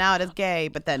coming out as gay,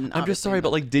 but then I'm just sorry,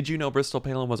 but like, did you know Bristol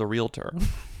Palin was a realtor?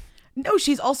 No,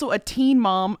 she's also a teen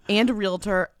mom and a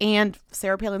realtor and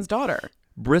Sarah Palin's daughter.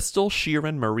 Bristol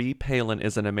Sheeran Marie Palin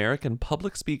is an American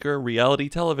public speaker, reality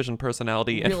television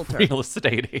personality, and Realtor. real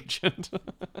estate agent.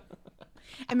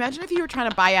 Imagine if you were trying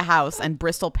to buy a house and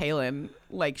Bristol Palin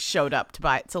like showed up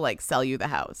to like sell you the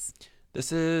house.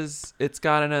 It's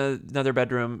got another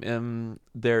bedroom.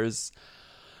 There's,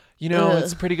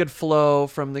 it's pretty good flow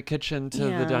from the kitchen to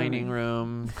the dining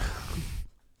room.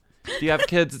 If you have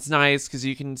kids, it's nice because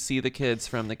you can see the kids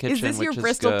from the kitchen. Is this your which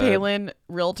Bristol good. Palin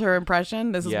realtor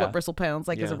impression? This is Yeah. what Bristol Palin's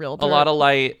like as a Yeah. realtor? A lot of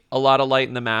light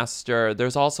in the master.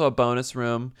 There's also a bonus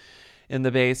room in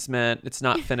the basement. It's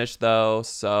not finished though,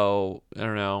 so I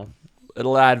don't know.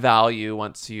 It'll add value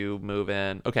once you move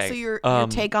in. Okay. So your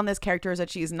take on this character is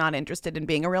that she's not interested in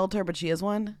being a realtor, but she is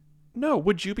one? No,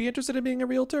 would you be interested in being a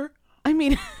realtor? I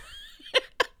mean,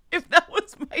 if that was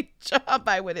was my job,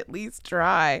 I would at least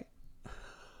try.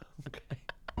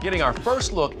 Getting our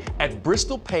first look at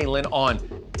Bristol Palin on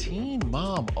Teen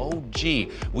Mom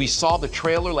OG. We saw the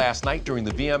trailer last night during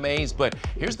the VMAs, but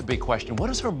here's the big question. What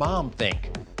does her mom think?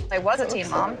 I was a teen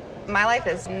mom. My life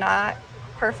is not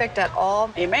perfect at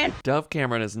all. Amen. Dove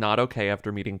Cameron is not okay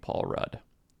after meeting Paul Rudd.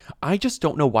 I just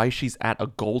don't know why she's at a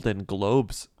Golden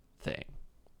Globes thing.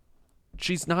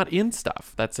 She's not in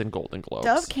stuff that's in Golden Globes.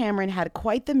 Dove Cameron had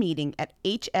quite the meeting at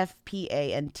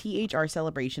HFPA and THR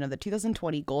celebration of the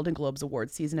 2020 Golden Globes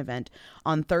Awards season event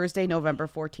on Thursday, November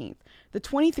 14th. The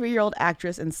 23-year-old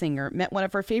actress and singer met one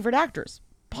of her favorite actors,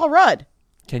 Paul Rudd.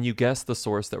 Can you guess the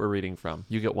source that we're reading from?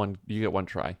 You get one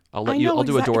try. I'll let I you know I'll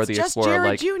do a Dora it's the just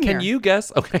Explorer Jared Jr. Can you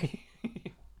guess? Okay.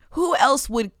 Who else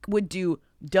would do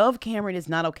Dove Cameron is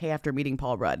not okay after meeting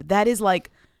Paul Rudd? That is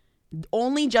like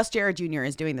only Just Jared Jr.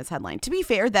 is doing this headline. To be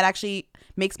fair, that actually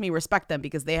makes me respect them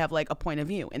because they have like a point of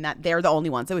view and that they're the only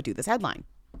ones that would do this headline.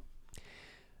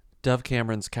 Dove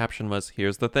Cameron's caption was,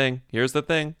 here's the thing, here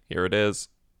it is.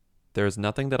 There is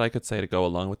nothing that I could say to go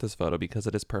along with this photo because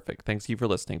it is perfect. Thanks you for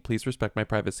listening. Please respect my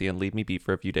privacy and leave me be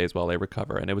for a few days while I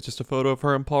recover. And it was just a photo of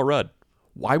her and Paul Rudd.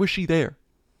 Why was she there?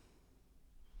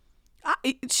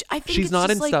 I think she's not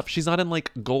in stuff. She's not in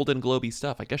like Golden Globey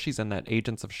stuff. I guess she's in that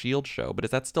Agents of S.H.I.E.L.D. show, but is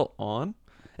that still on?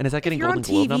 And is that getting Golden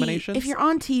Globe nominations? If you're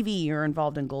on TV, you're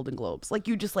involved in Golden Globes. Like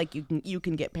you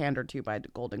can get pandered to by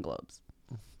Golden Globes.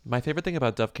 My favorite thing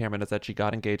about Dove Cameron is that she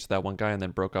got engaged to that one guy and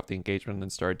then broke off the engagement and then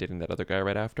started dating that other guy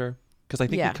right after. Because I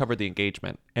think we covered the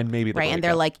engagement and maybe the right, breakup. and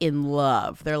they're like in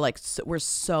love. They're like we're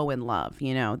so in love,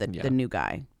 you know, the new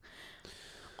guy.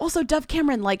 Also, Dove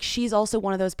Cameron, like, she's also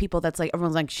one of those people that's like,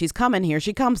 everyone's like, she's coming, here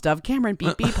she comes, Dove Cameron,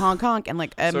 beep, beep, honk, honk. And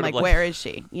like, I'm like, where is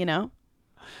she, you know?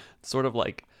 Sort of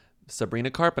like Sabrina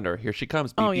Carpenter, here she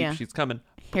comes, beep, beep, she's coming.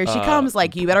 Here she comes,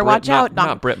 like, you better watch out.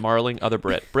 Not Britt Marling, other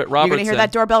Britt. Britt Robertson. You're going to hear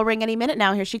that doorbell ring any minute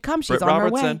now. Here she comes, she's on her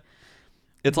way.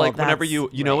 It's like whenever you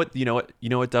know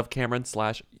what Dove Cameron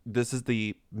 / this is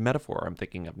the metaphor I'm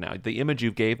thinking of now. The image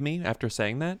you gave me after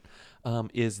saying that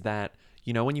is that,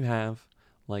 you know, when you have,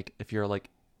 like,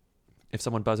 if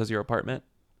someone buzzes your apartment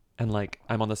and like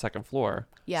I'm on the second floor.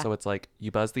 Yeah. So it's like you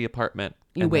buzz the apartment.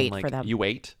 You and wait then, like, for them. You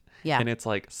wait. Yeah. And it's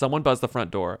like someone buzzed the front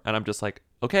door and I'm just like,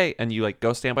 okay. And you like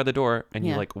go stand by the door and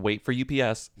you like wait for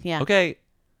UPS. Yeah. Okay.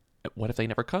 What if they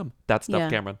never come? That's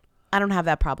Dove Cameron. I don't have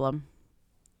that problem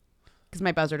because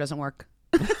my buzzer doesn't work.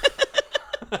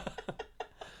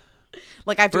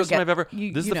 Like I this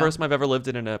is the first time I've ever lived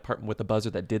in an apartment with a buzzer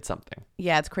that did something.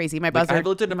 Yeah, it's crazy. My buzzer. I've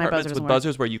lived in apartments with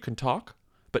buzzers where you can talk,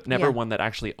 but never one that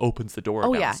actually opens the door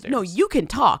downstairs. No, you can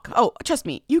talk. Oh, trust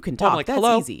me, you can talk. I'm like, that's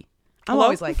hello? easy. I'm Hello?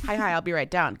 always like, hi, I'll be right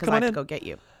down because I have to go get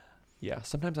you. Yeah,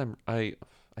 sometimes I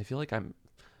feel like I'm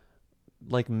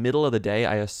like middle of the day.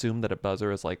 I assume that a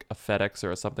buzzer is like a FedEx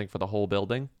or something for the whole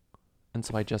building, and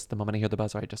so the moment I hear the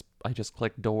buzzer, I just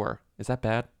click door. Is that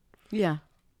bad? Yeah,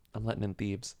 I'm letting in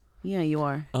thieves. Yeah, you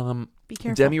are. Be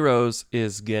careful. Demi Rose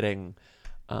is getting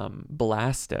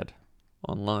blasted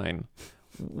online.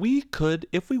 We could,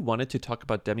 if we wanted to talk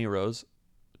about Demi Rose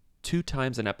 2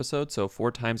 times an episode, so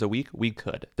 4 times a week, we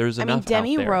could. There's enough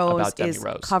Demi out there Rose about Demi is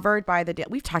Rose. covered by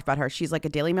we've talked about her. She's like a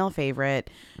Daily Mail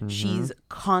favorite. Mm-hmm. She's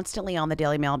constantly on the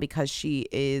Daily Mail because she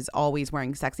is always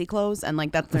wearing sexy clothes, and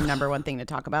like that's their number one thing to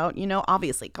talk about. You know,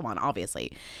 obviously.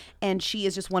 And she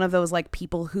is just one of those like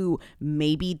people who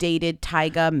maybe dated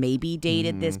Tyga, maybe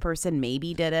dated this person,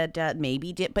 maybe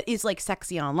but is like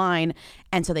sexy online,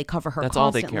 and so they cover her. That's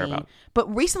constantly. all they care about.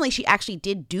 But recently, she actually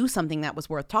did do something that was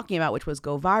worth talking about, which was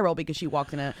go viral because she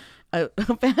walked in a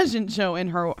fashion show, and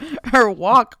her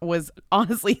walk was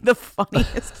honestly the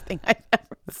funniest thing I've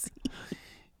ever seen.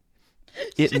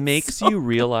 It makes you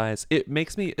realize.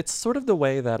 It's sort of the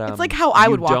way that it's like how I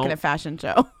would walk in a fashion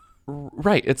show.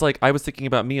 Right. It's like I was thinking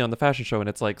about me on the fashion show, and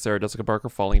it's like Sarah Jessica Parker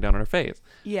falling down on her face.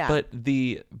 Yeah.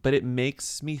 But it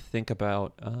makes me think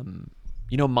about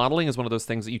modeling is one of those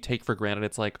things that you take for granted.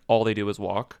 It's like all they do is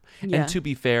walk. Yeah. And to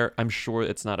be fair, I'm sure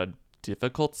it's not a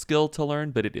difficult skill to learn,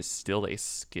 but it is still a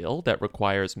skill that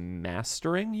requires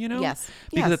mastering, you know? Yes.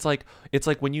 Because it's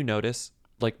like when you notice,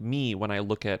 like me, when I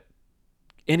look at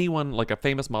anyone like a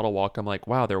famous model walk, I'm like,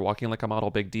 wow, they're walking like a model,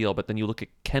 big deal. But then you look at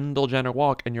Kendall Jenner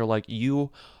walk and you're like,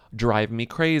 you drive me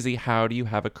crazy. How do you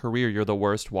have a career? You're the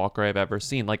worst walker I've ever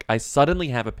seen. Like, I suddenly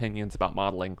have opinions about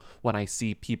modeling when I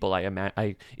see people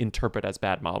I interpret as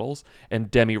bad models.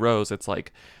 And Demi Rose, it's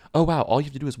like, oh wow, all you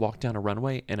have to do is walk down a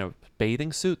runway in a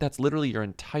bathing suit. That's literally your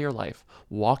entire life,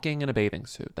 walking in a bathing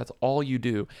suit. That's all you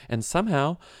do. And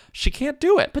somehow she can't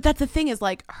do it. But that's the thing, is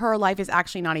like, her life is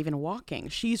actually not even walking.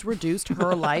 She's reduced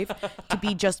her life to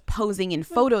be just posing in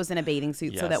photos in a bathing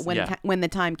suit, so that when the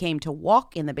time came to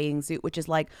walk in the bathing suit, which is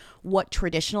like what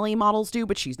traditionally models do,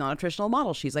 but she's not a traditional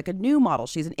model. She's like a new model.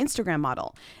 She's an Instagram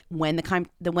model. When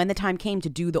the time came to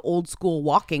do the old school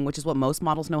walking, which is what most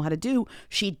models know how to do,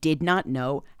 she did not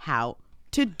know how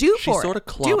to do She for sort it. of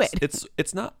clumps. Do it.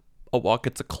 It's not a walk,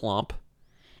 it's a clump.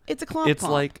 It's a clump. It's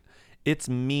like, it's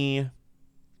me.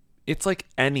 It's like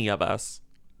any of us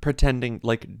pretending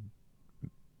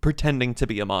to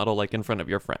be a model, like in front of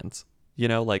your friends. You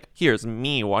know, like, here's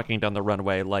me walking down the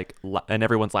runway, like, and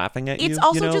everyone's laughing at you. It's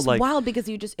also you know? just like, wild because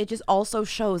it just also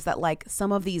shows that, like,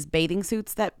 some of these bathing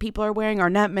suits that people are wearing are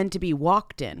not meant to be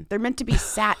walked in. They're meant to be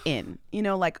sat in, you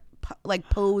know, like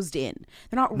posed in.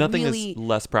 They're not nothing really... is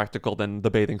less practical than the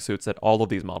bathing suits that all of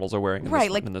these models are wearing. In right,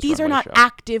 this, like, in this these are runway not show.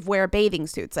 active wear bathing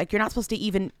suits. Like, you're not supposed to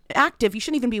even... Active, you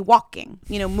shouldn't even be walking,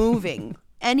 you know, moving,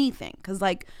 anything. Because,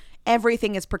 like,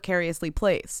 everything is precariously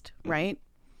placed, right?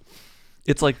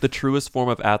 It's like the truest form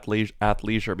of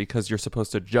athleisure because you're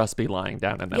supposed to just be lying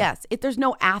down in them. Yes, there's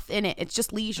no ath in it. It's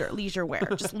just leisure wear,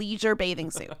 just leisure bathing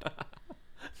suit.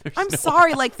 I'm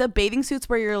sorry, like the bathing suits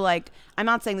where you're like, I'm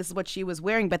not saying this is what she was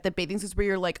wearing, but the bathing suits where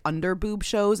you're like under boob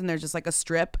shows and there's just like a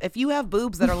strip. If you have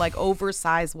boobs that are like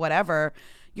oversized, whatever,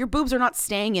 your boobs are not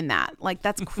staying in that. Like,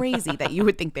 that's crazy that you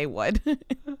would think they would.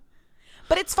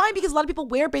 But it's fine because a lot of people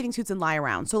wear bathing suits and lie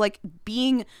around. So like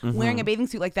wearing a bathing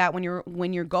suit like that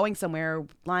when you're going somewhere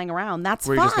lying around, that's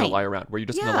where fine. you're just gonna lie around. Where you're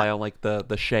just gonna lie on like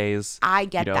the chaise. I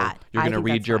get that. You're gonna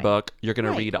read your book. You're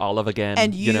gonna read Olive again.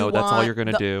 And you know that's all you're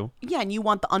gonna do. Yeah, and you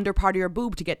want the under part of your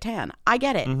boob to get tan. I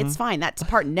get it. It's fine. That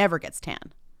part never gets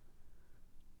tan.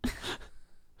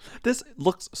 This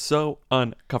looks so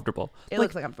uncomfortable. It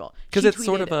looks uncomfortable because it's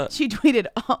sort of a. She tweeted,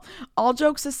 all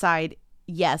jokes aside,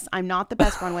 yes, I'm not the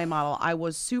best runway model. I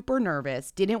was super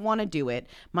nervous, didn't want to do it.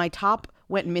 My top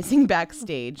went missing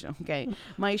backstage. Okay.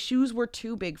 My shoes were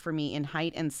too big for me in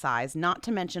height and size, not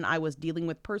to mention I was dealing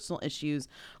with personal issues,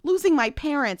 losing my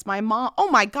parents, my mom. Oh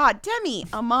my God, Demi,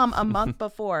 a mom a month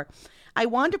before. I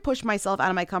wanted to push myself out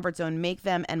of my comfort zone, make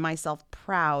them and myself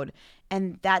proud.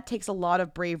 And that takes a lot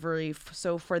of bravery.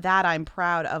 So for that, I'm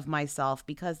proud of myself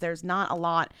because there's not a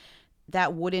lot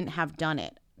that wouldn't have done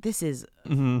it. This is,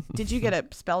 did you get a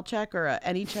spell check or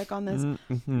any check on this?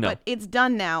 No. But it's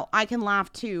done now. I can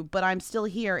laugh too, but I'm still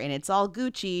here and it's all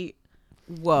Gucci.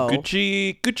 Whoa.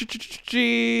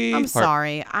 Gucci. I'm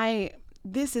sorry.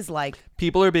 This is like.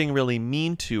 People are being really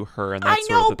mean to her and that's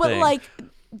I know, sort of the but thing. like,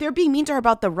 they're being mean to her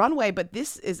about the runway, but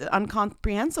this is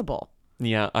incomprehensible.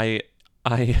 Yeah, I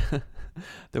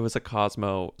there was a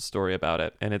Cosmo story about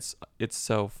it, and it's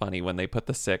so funny when they put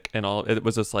the sick and all. It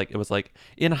was like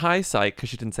in hindsight, because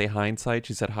she didn't say hindsight,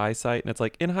 she said high sight, and it's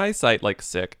like in hindsight, like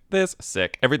sick, this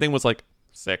sick, everything was like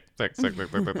sick. This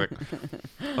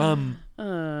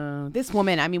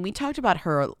woman, I mean, we talked about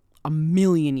her a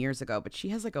million years ago, but she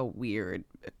has like a weird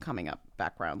coming up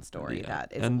background story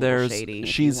that is and a little shady.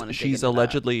 She's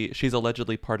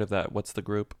allegedly part of that. What's the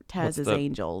group? Taz's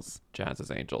Angels. Jazz's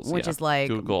Angels, which is like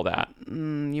Google that.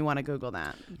 You want to Google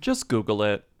that? Just Google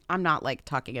it. I'm not like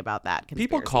talking about that.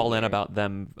 People call in about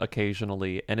them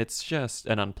occasionally, and it's just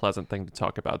an unpleasant thing to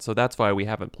talk about. So that's why we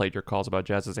haven't played your calls about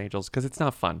Jazz's Angels, because it's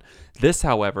not fun. This,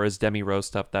 however, is Demi Rose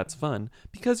stuff that's fun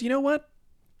because you know what?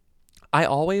 I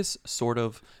always sort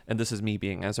of, and this is me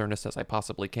being as earnest as I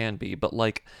possibly can be, but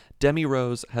like Demi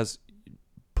Rose has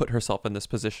put herself in this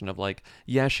position of like,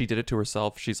 yeah, she did it to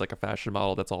herself. She's like a fashion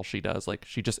model. That's all she does. Like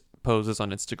she just poses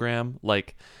on Instagram.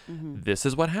 Like this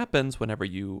is what happens whenever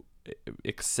you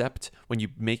accept, when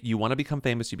you want to become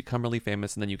famous, you become really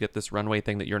famous, and then you get this runway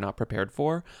thing that you're not prepared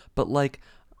for. But like,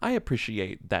 I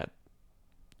appreciate that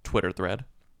Twitter thread.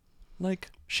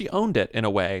 Like she owned it in a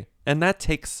way, and that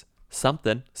takes some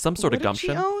sort of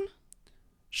gumption.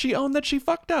 She owned that she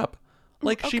fucked up.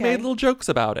 Like she made little jokes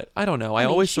about it. I don't know. I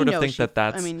always sort of think that's.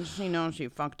 I mean, she knows she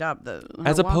fucked up.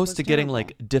 As opposed to getting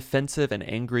like defensive and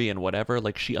angry and whatever.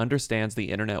 Like she understands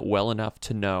the internet well enough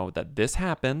to know that this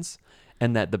happens,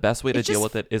 and that the best way to deal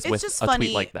with it is with a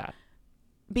tweet like that.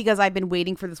 Because I've been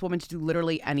waiting for this woman to do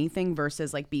literally anything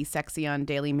versus like be sexy on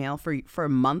Daily Mail for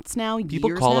months now.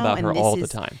 People years call now, about and her this all is,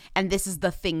 the time. And this is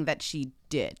the thing that she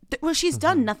did. Well, she's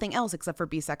done nothing else except for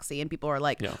be sexy, and people are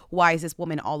like, why is this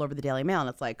woman all over the Daily Mail? And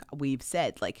it's like, we've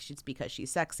said, like, it's because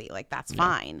she's sexy. Like, that's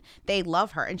fine. They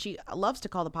love her, and she loves to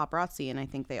call the paparazzi, and I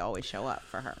think they always show up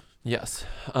for her. Yes.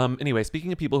 Anyway,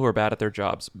 speaking of people who are bad at their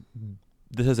jobs,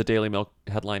 this is a Daily Mail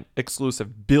headline.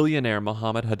 Exclusive. Billionaire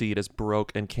Mohammed Hadid is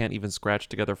broke and can't even scratch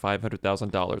together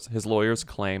 $500,000. His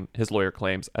lawyer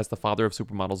claims, as the father of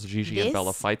supermodels Gigi and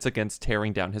Bella fights against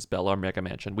tearing down his Bella mega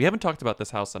mansion. We haven't talked about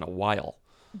this house in a while.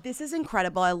 This is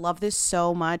incredible. I love this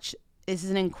so much. This is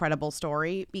an incredible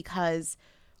story because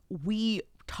we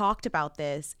talked about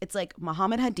this. It's like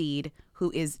Mohammed Hadid,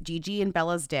 who is Gigi and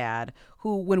Bella's dad,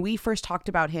 who when we first talked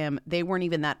about him, they weren't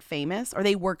even that famous, or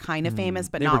they were kind of famous,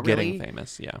 but not really. They were getting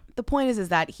famous, yeah. The point is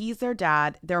that he's their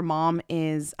dad. Their mom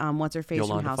is what's her face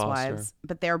Yolanda from Housewives, Foster.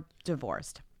 but they're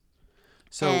divorced.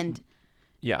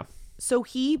 So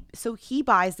he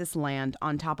buys this land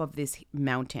on top of this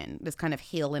mountain, this kind of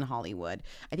hill in Hollywood.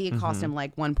 I think it cost him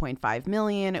like $1.5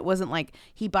 million. It wasn't like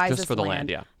he buys just this for the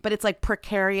land, yeah. But it's like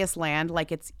precarious land,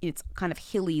 like it's kind of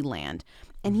hilly land.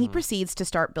 And he proceeds to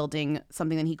start building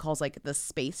something that he calls like the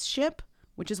spaceship,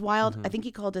 which is wild. I think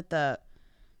he called it the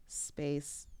Starship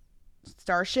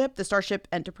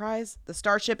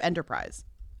Enterprise.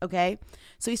 Okay.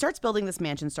 So he starts building this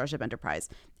mansion, Starship Enterprise,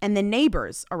 and the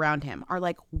neighbors around him are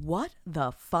like, what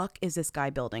the fuck is this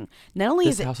guy building? Not only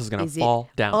this house is going to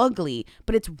fall down, ugly,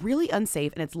 but it's really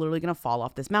unsafe, and it's literally going to fall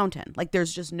off this mountain. Like,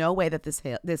 there's just no way that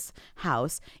this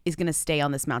house is going to stay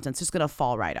on this mountain. It's just going to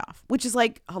fall right off, which is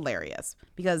like hilarious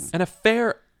because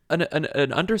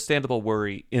an understandable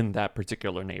worry in that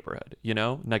particular neighborhood, you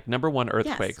know, like number one,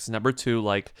 earthquakes, number two,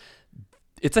 like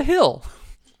it's a hill.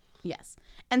 Yes.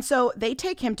 And so they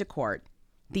take him to court,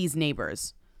 these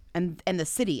neighbors, and the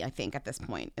city, I think, at this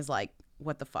point, is like,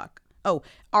 what the fuck? Oh,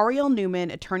 Ariel Newman,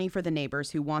 attorney for the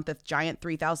neighbors who want the giant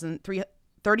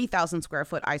 30,000 square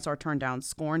foot eyesore turned down,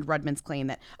 scorned Rudman's claim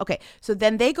that, okay, so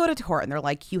then they go to court and they're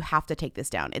like, you have to take this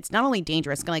down. It's not only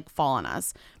dangerous, it's going to like fall on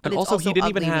us, but and it's also he didn't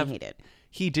ugly even have, and we hate it.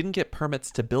 He didn't get permits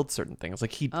to build certain things.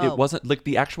 Like it wasn't like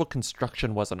the actual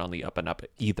construction wasn't on the up and up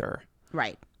either.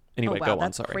 Right. Anyway, wow, go on.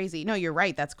 that's Sorry. Crazy. No, you're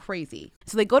right. That's crazy.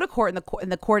 So they go to court,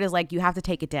 and the court is like, you have to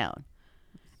take it down.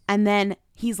 And then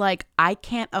he's like, I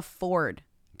can't afford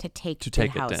to take the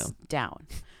house down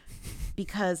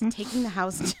because taking the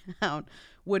house down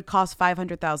would cost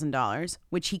 $500,000,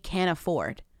 which he can't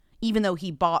afford. Even though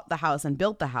he bought the house and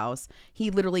built the house,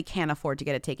 he literally can't afford to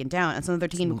get it taken down. And so they're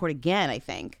taking it to court again, I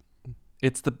think.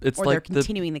 They're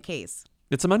continuing the case.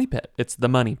 It's a money pit. It's the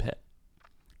money pit.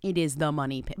 It is the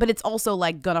money pit. But it's also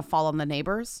like gonna fall on the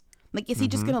neighbors. Like, is he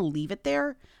just gonna leave it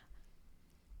there?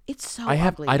 It's so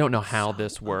ugly. I don't know how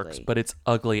this works, but it's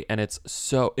ugly, and it's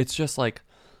just like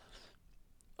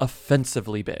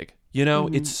offensively big. You know,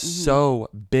 it's so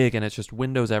big, and it's just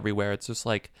windows everywhere. It's just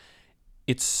like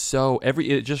it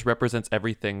just represents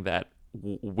everything that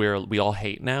we all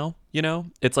hate now. You know,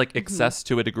 it's like excess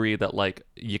to a degree that like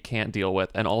you can't deal with,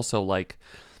 and also like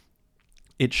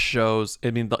it shows. I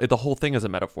mean, the whole thing is a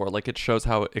metaphor. Like it shows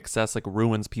how excess like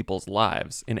ruins people's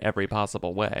lives in every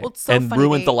possible way, well, it's so and funny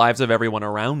ruins the lives of everyone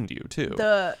around you too.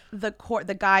 The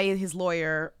guy, his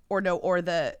lawyer,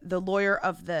 the lawyer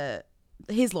of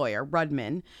his lawyer,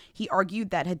 Rudman, he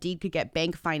argued that Hadid could get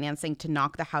bank financing to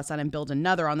knock the house down and build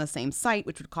another on the same site,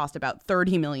 which would cost about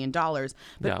 $30 million,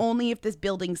 but only if this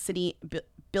building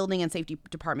and safety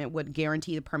department would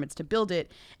guarantee the permits to build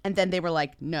it. And then they were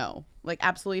like, no, like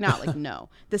absolutely not. Like, no.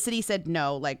 The city said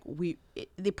no, like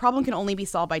the problem can only be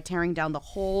solved by tearing down the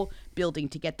whole building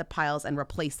to get the piles and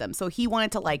replace them. So he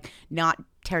wanted to like not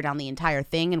tear down the entire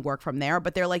thing and work from there.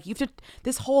 But they're like,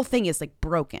 this whole thing is like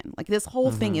broken. Like this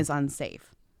whole thing is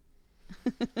unsafe.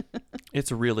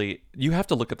 It's really, you have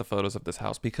to look at the photos of this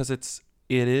house because it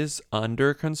is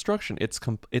under construction.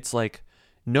 It's like,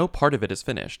 no part of it is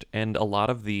finished, and a lot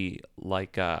of the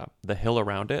hill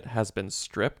around it has been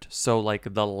stripped, so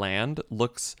like the land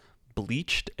looks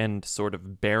bleached and sort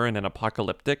of barren and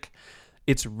apocalyptic.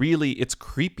 It's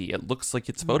creepy. It looks like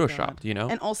it's photoshopped, you know.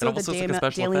 And also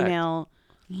the Daily Mail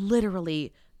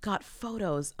literally got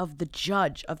photos of the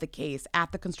judge of the case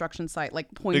at the construction site, like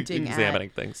pointing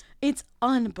examining things. It's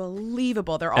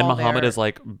unbelievable. They're all and Muhammad there. is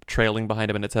like trailing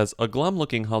behind him, and it says, a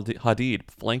glum-looking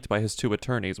Hadid, flanked by his two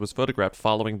attorneys, was photographed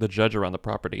following the judge around the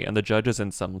property, and the judge is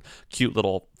in some cute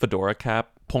little fedora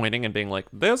cap, pointing and being like,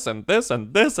 this and this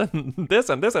and this and this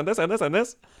and this and this and this and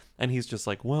this, and he's just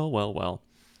like, well,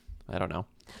 I don't know.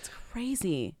 That's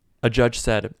crazy. A judge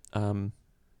said,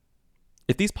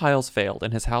 If these piles failed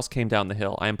and his house came down the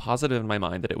hill, I am positive in my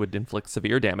mind that it would inflict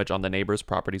severe damage on the neighbors'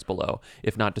 properties below,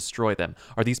 if not destroy them.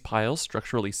 Are these piles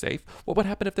structurally safe? What would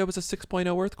happen if there was a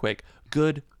 6.0 earthquake?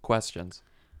 Good questions.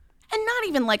 And not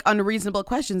even like unreasonable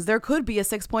questions. There could be a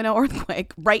 6.0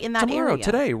 earthquake right in that Tomorrow, area.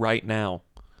 today, right now.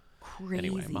 Crazy.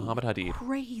 Anyway, Muhammad Hadid.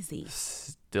 Crazy.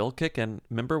 Still kicking.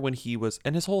 Remember when he was,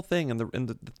 and his whole thing, and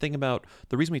the thing about,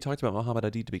 the reason we talked about Muhammad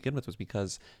Hadid to begin with was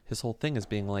because his whole thing is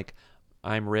being like,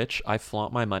 I'm rich, I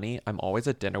flaunt my money, I'm always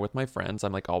at dinner with my friends,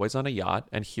 I'm like always on a yacht,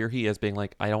 and here he is being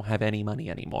like, I don't have any money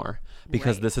anymore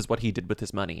because this is what he did with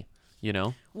his money, you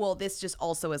know? Well, this just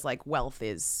also is like wealth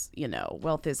is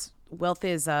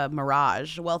a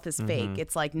mirage. Wealth is fake.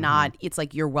 It's like not, it's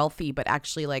like you're wealthy, but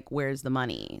actually like, where's the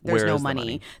money? There's no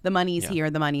money. The money's here,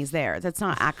 the money's there. That's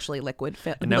not actually liquid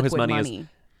money.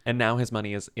 And now his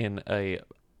money is in a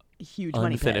huge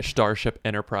money pit. Unfinished Starship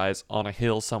Enterprise on a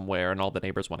hill somewhere, and all the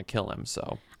neighbors want to kill him.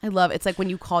 So I love it's like when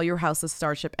you call your house a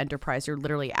Starship Enterprise, you're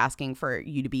literally asking for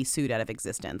you to be sued out of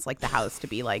existence, like the house to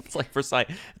be like it's like Versailles.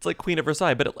 It's like Queen of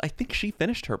Versailles, but I think she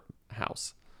finished her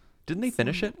house. Didn't they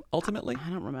finish it ultimately? I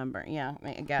don't remember. Yeah,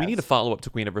 I guess we need a follow up to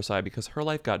Queen of Versailles because her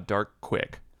life got dark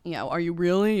quick. Yeah, are you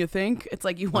really? You think? It's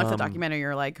like you watch the documentary,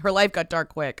 you're like, her life got dark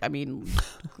quick. I mean,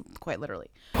 quite literally.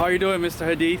 How are you doing, Mr.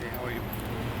 Hadid? How are you?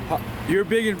 You're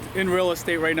big in real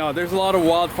estate right now. There's a lot of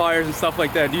wildfires and stuff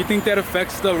like that. Do you think that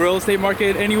affects the real estate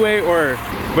market anyway,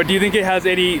 but do you think it has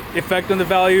any effect on the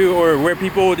value or where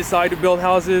people decide to build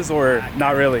houses, or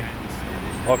not really?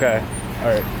 Okay.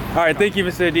 All right. Thank you,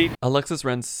 Mr. Hadid.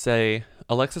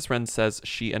 Alexis Ren says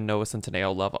she and Noah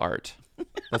Centineo love art.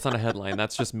 That's not a headline.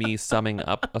 That's just me summing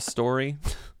up a story.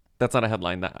 That's not a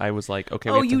headline. That I was like,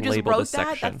 okay, we have to you just label wrote this that?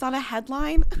 section. That's not a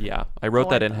headline? Yeah, I wrote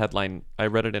that in headline. I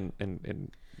read it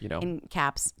in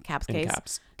caps in case.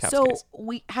 Caps so case.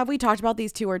 we talked about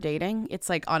these two are dating. It's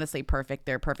like honestly perfect.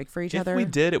 They're perfect for each other. If we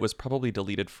did, it was probably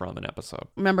deleted from an episode.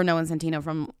 Remember Noah and Centino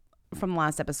from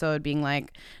last episode being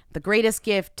like, the greatest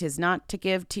gift is not to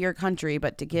give to your country,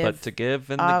 but to give. But to give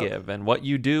and to give, and what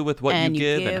you do with what you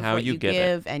give and how you give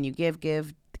it. And you give.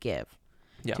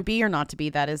 Yeah. To be or not to be,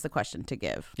 that is the question. To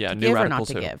give. Yeah, to New give or Radicals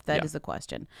not to who? give. That Yeah. is the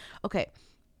question. Okay.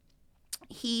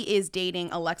 He is dating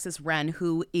Alexis Ren,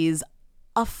 who is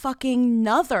a fucking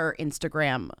another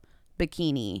Instagram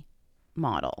bikini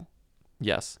model.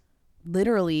 Yes.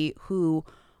 Literally, who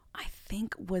I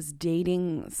think was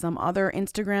dating some other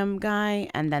Instagram guy,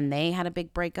 and then they had a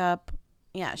big breakup.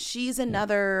 Yeah, she's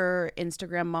another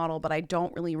Instagram model, but I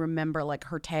don't really remember like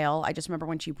her tale. I just remember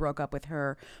when she broke up with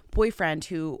her boyfriend,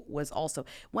 who was also.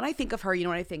 When I think of her, you know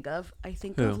what I think of? I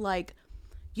think Who? of like,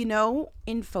 you know,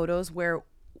 in photos where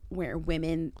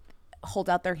women hold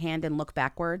out their hand and look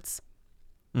backwards.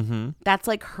 Mm-hmm. That's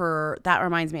like her. That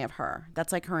reminds me of her.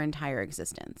 That's like her entire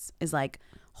existence is like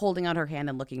holding out her hand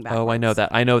and looking backwards. Oh, I know that.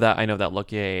 I know that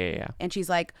look. Yeah. And she's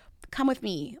like, come with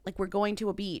me, like we're going to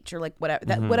a beach, or like whatever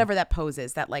that whatever that pose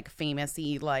is, that like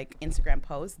famous-y like Instagram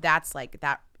pose. That's like,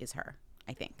 that is her,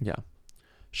 I think. Yeah.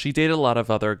 She dated a lot of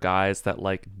other guys that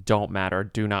like don't matter,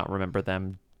 do not remember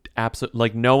them. Absolutely,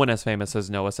 like no one as famous as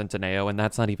Noah Centineo, and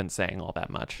that's not even saying all that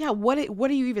much. Yeah, what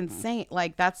are you even saying?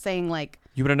 Like that's saying like.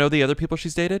 You want to know the other people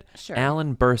she's dated? Sure.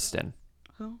 Alan Burstyn.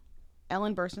 Who?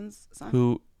 Ellen Burstyn's son.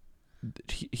 Who?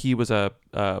 He was a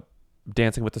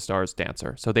Dancing with the Stars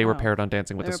dancer, so they were paired on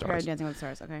Dancing with the Stars. They were paired Dancing with the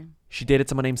Stars. Okay. She dated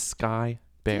someone named Sky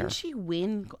Bear. Didn't she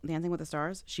win Dancing with the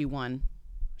Stars? She won.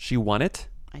 She won it?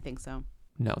 I think so.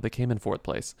 No, they came in 4th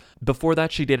place. Before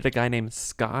that, she dated a guy named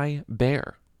Sky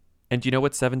Bear. And do you know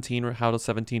what 17 or how does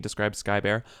 17 describe Sky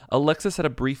Bear? Alexis had a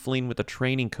brief fling with a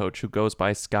training coach who goes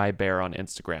by Sky Bear on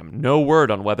Instagram. No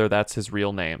word on whether that's his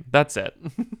real name. That's it.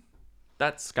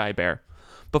 That's Sky Bear.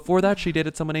 Before that, she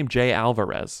dated someone named Jay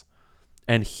Alvarez.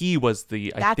 And he was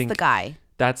the, That's the guy.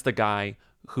 That's the guy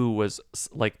who was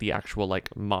like the actual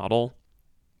like model.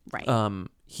 Right.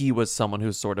 He was someone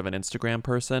who's sort of an Instagram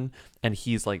person, and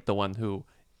he's like the one who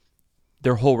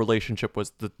their whole relationship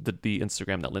was the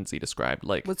Instagram that Lindsay described.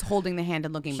 Like was holding the hand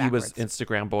and looking he backwards. was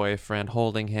Instagram boyfriend,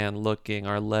 holding hand, looking,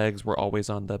 our legs were always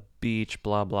on the beach,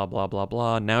 blah, blah, blah, blah,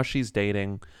 blah. Now she's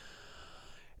dating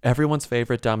everyone's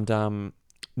favorite dum-dum,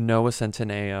 Noah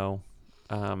Centineo.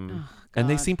 And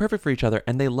they seem perfect for each other,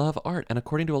 and they love art. And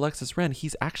according to Alexis Ren,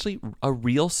 he's actually a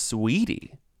real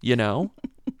sweetie, you know?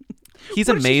 He's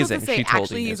What is she supposed amazing. to say? She told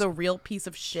Actually, me he's a real piece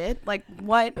of shit. Like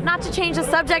what? Not to change the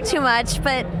subject too much,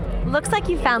 but looks like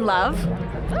you found love.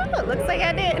 Oh, looks like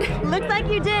I did. Looks like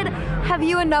you did. Have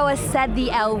you and Noah said the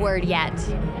L word yet?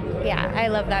 Yeah, I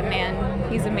love that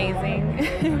man. He's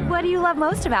amazing. What do you love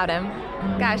most about him?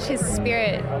 Gosh, his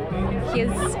spirit.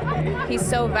 He's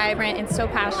so vibrant and so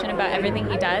passionate about everything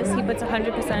he does. He puts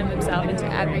 100% of himself into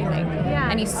everything. Yeah.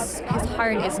 And his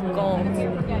heart is gold.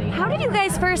 How did you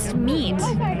guys first meet?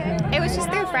 It was just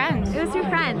through friends. It was through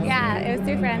friends. Yeah, it was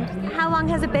through friends. How long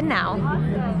has it been now?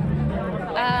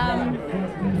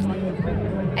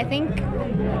 I think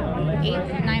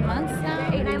 8-9 months now.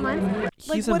 8-9 months.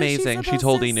 He's what is she amazing. She supposed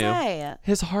told to Enu. say?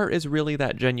 His heart is really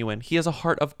that genuine. He has a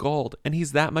heart of gold, and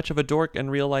he's that much of a dork in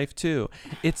real life too.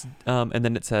 It's and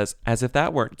then it says, as if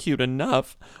that weren't cute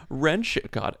enough,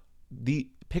 God, the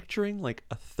picturing like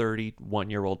a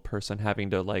 31-year-old person having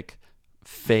to like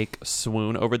fake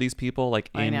swoon over these people, like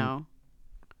I in know.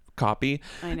 copy.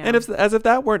 I know. And as if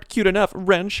that weren't cute enough,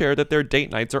 Ren shared that their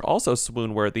date nights are also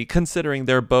swoon-worthy, considering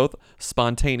they're both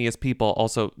spontaneous people.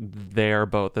 Also, they're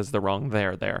both is the wrong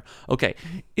there. Okay,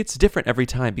 it's different every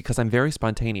time because I'm very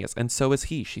spontaneous, and so is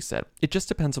he, she said. It just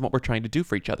depends on what we're trying to do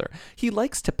for each other. He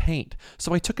likes to paint,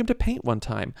 so I took him to paint one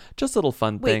time. Just little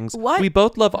fun Wait, things. what? We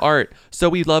both love art, so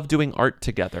we love doing art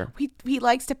together. He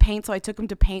likes to paint, so I took him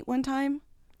to paint one time.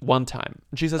 One time.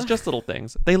 And she says, just little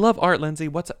things. They love art, Lindsay.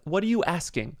 What are you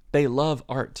asking? They love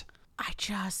art.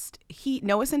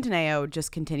 Noah Centineo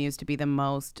just continues to be the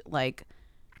most like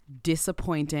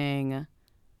disappointing.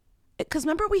 Because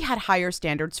remember we had higher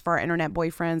standards for our internet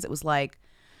boyfriends. It was like,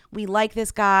 we like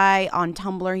this guy on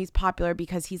Tumblr. He's popular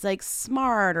because he's like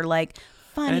smart or like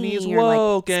funny and he's or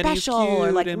woke like and he's special cute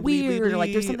or like and weird or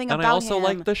like there's something and about I also him.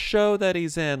 like the show that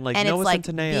he's in, like and Noah it's like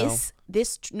Centineo.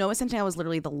 this Noah Centineo is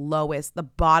literally the lowest, the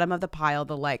bottom of the pile,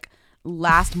 the like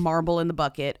last marble in the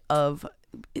bucket of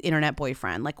internet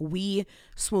boyfriend. Like we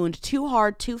swooned too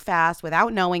hard, too fast,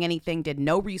 without knowing anything, did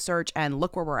no research, and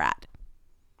look where we're at.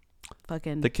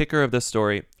 Fucking The kicker of this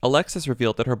story, Alexis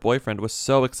revealed that her boyfriend was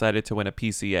so excited to win a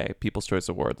PCA, People's Choice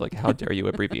Award. Like, how dare you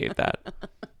abbreviate that?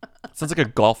 Sounds like a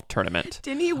golf tournament.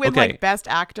 Didn't he win Okay. like best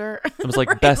actor? It was like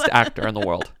Right? best actor in the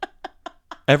world.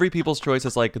 Every People's Choice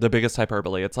is like the biggest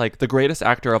hyperbole. It's like the greatest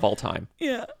actor of all time.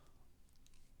 Yeah.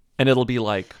 And it'll be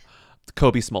like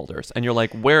Kobe Smulders. And you're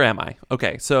like, where am I?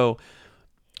 Okay, so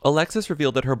Alexis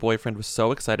revealed that her boyfriend was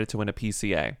so excited to win a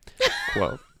PCA.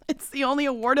 Quote. It's the only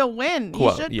award he'll win.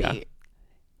 Quote, He should yeah. be.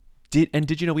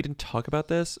 Did you know we didn't talk about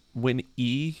this? When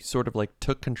E sort of like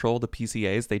took control of the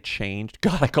PCAs, they changed.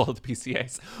 God, I call it the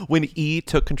PCAs. When E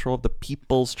took control of the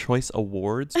People's Choice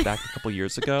Awards back a couple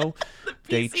years ago,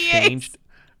 they changed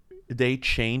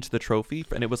the trophy,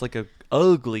 and it was like a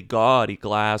ugly, gaudy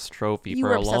glass trophy You for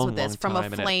were a obsessed long, with this, long from a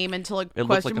time. and flame until a it looked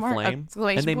question like a mark, flame,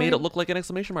 exclamation and they made it point. look like an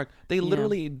exclamation mark. They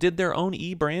literally did their own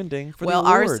E branding for Well, the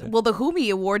award. the Whomie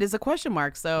Award is a question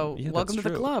mark, so Yeah, welcome to that's the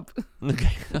true. club.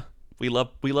 Okay. We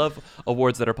love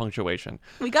awards that are punctuation.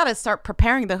 We got to start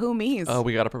preparing the Whomies. Oh,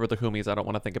 we got to prepare the Whomies. I don't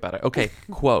want to think about it. Okay,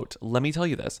 quote. Let me tell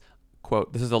you this.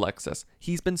 Quote, this is Alexis.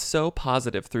 He's been so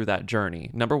positive through that journey.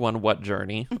 Number one, what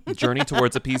journey? Journey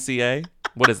towards a PCA?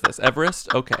 What is this?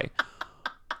 Everest? Okay.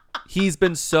 He's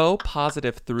been so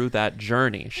positive through that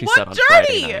journey, she said on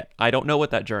Friday night. I don't know what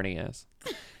that journey is.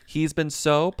 He's been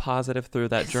so positive through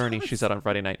that journey, she said on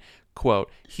Friday night.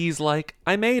 Quote, he's like,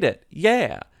 I made it.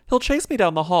 Yeah. He'll chase me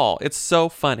down the hall. It's so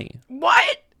funny.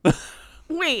 What?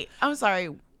 Wait, I'm sorry.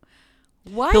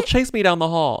 What? He'll chase me down the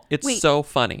hall. It's Wait. so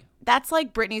funny. That's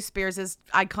like Britney Spears'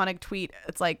 iconic tweet.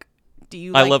 It's like, do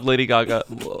you I like... love Lady Gaga.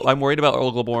 I'm worried about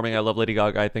global warming. I love Lady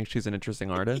Gaga. I think she's an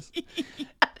interesting artist.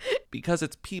 Because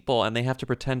it's people and they have to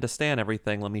pretend to stand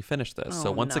everything. Let me finish this. So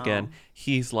Oh, once no. again,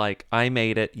 he's like, I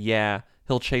made it. Yeah.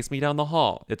 He'll chase me down the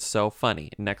hall. It's so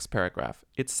funny. Next paragraph.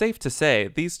 It's safe to say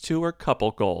these two are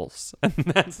couple goals. And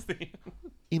that's the...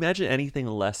 Imagine anything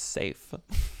less safe.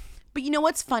 But you know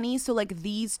what's funny? So like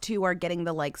these two are getting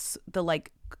the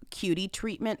like cutie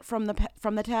treatment from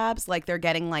the tabs. Like they're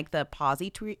getting like the posy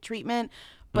treatment.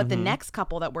 But the Mhm. next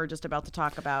couple that we're just about to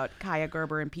talk about, Kaya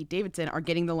Gerber and Pete Davidson, are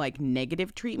getting the like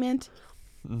negative treatment.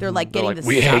 They're like They're getting like, the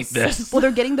 "We hate sus." this. Well,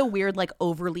 they're getting the weird like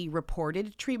overly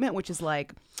reported treatment, which is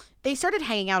like they started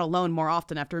hanging out alone more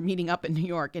often after meeting up in New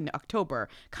York in October.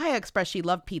 Kaya expressed she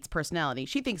loved Pete's personality.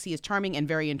 She thinks he is charming and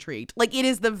very intrigued. Like it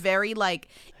is the very like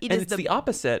it And is it's the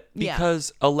opposite Yeah.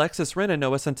 because Alexis Ren and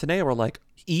Noah Centineo were like,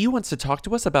 E wants to talk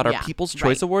to us about our Yeah, People's Choice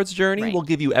right, Awards journey. right. We'll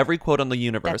give you every quote on the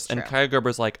universe. That's And true. Kaya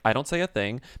Gerber's like, I don't say a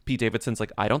thing. Pete Davidson's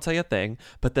like, I don't say a thing.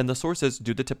 But then the sources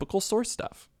do the typical source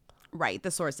stuff. Right,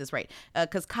 the source is right.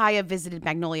 Because Kaya visited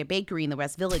Magnolia Bakery in the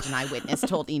West Village, an eyewitness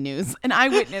told E! News. An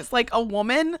eyewitness, like a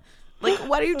woman? Like,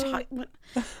 what are you talking?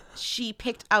 She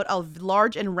picked out a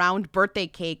large and round birthday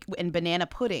cake and banana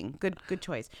pudding. Good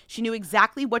choice. She knew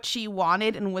exactly what she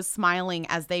wanted and was smiling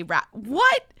as they wrapped.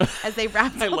 What? As they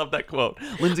wrapped. I love that quote.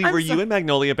 Lindsay, I'm were you sorry. in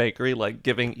Magnolia Bakery, like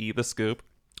giving E the scoop?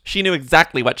 She knew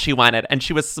exactly what she wanted, and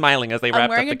she was smiling as they I'm wrapped up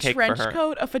wearing the a cake for trench her.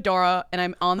 coat, a fedora, and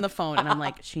I'm on the phone, and I'm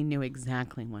like, she knew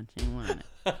exactly what she wanted.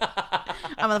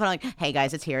 I'm on the phone like, hey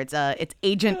guys, it's here. It's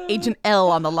Agent L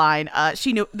on the line.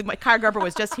 She knew my Kaya Gerber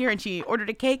was just here, and she ordered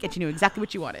a cake, and she knew exactly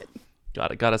what you wanted.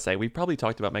 Gotta say, we've probably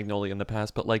talked about Magnolia in the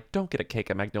past, but like, don't get a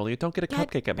cake at Magnolia. Don't get a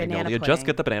cupcake at banana Magnolia. pudding. Just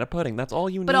get the banana pudding. That's all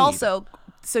you need. But also,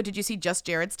 so did you see Just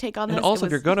Jared's take on this? And also,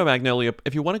 if you're going to Magnolia,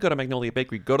 if you want to go to Magnolia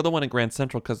Bakery, go to the one in Grand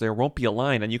Central because there won't be a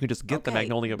line, and you can just get the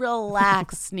Magnolia.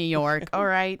 Relax, New York. All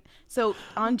right. So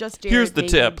on Just Jared Here's the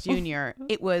tip. Jr.,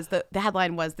 it was the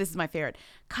headline was, this is my favorite: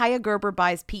 Kaya Gerber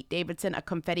buys Pete Davidson a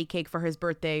confetti cake for his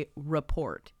birthday.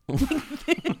 Report.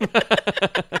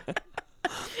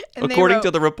 According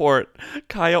to the report,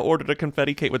 Kaya ordered a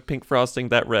confetti cake with pink frosting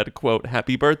that read, quote,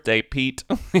 "Happy birthday, Pete,"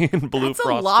 in blue That's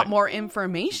frosting. a lot more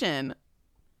information.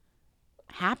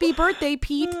 Happy birthday,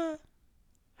 Pete.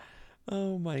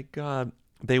 Oh my God.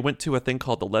 They went to a thing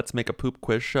called the Let's Make a Poop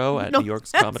quiz show at No, New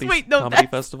York's that's- Comedy wait, no, Comedy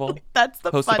that's- Festival. that's the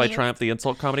hosted by funniest. Triumph the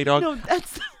Insult Comedy Dog. No,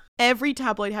 that's every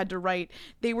tabloid had to write.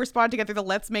 They responded together the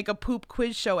Let's Make a Poop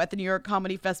quiz show at the New York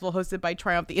Comedy Festival hosted by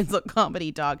Triumph the Insult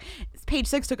Comedy Dog. Page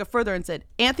 6 took it further and said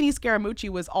Anthony Scaramucci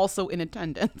was also in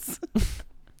attendance.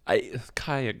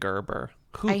 Kaya Gerber.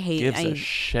 Who I hate- gives I- a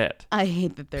shit? I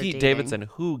hate that they're Pete dating. Davidson,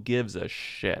 who gives a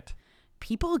shit?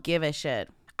 People give a shit.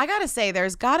 I gotta say,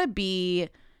 there's gotta be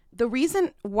the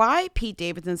reason why Pete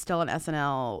Davidson's still on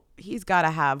SNL. He's gotta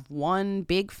have one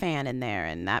big fan in there,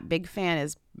 and that big fan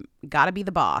is gotta be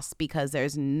the boss, because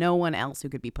there's no one else who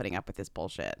could be putting up with this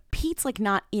bullshit. Pete's like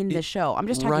not in the show. I'm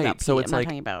just talking Right, about Pete. so it's I'm not like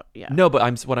talking about No,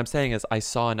 but what I'm saying is I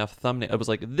saw enough thumbnail. It was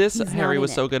like this He's not Harry in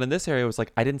was it. so good, and this Harry was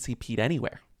like I didn't see Pete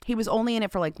anywhere. He was only in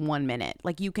it for like 1 minute.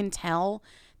 Like you can tell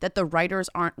that the writers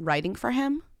aren't writing for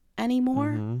him anymore.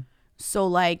 Mm-hmm. So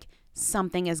like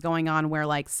something is going on where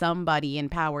like somebody in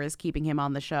power is keeping him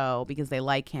on the show because they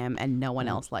like him and no one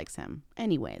else likes him.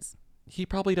 Anyways. He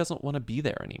probably doesn't want to be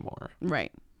there anymore.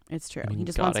 Right. It's true. I mean, He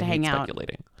just God, wants to I hang hate out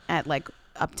speculating. at like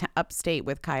upstate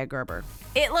with Kaya Gerber.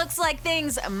 It looks like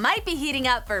things might be heating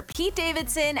up for Pete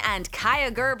Davidson and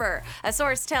Kaya Gerber. A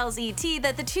source tells ET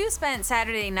that the two spent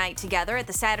Saturday night together at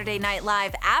the Saturday Night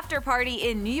Live after party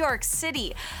in New York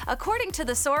City. According to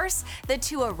the source, the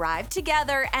two arrived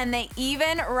together and they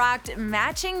even rocked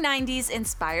matching 90s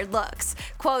inspired looks.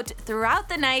 Quote, throughout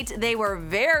the night, they were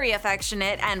very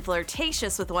affectionate and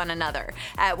flirtatious with one another.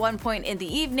 At one point in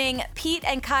the evening, Pete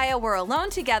and Kaya were alone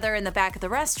together in the back of the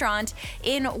restaurant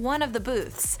in one of the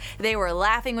booths. They were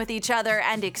laughing with each other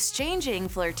and exchanging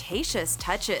flirtatious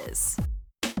touches.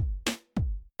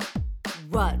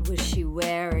 What was she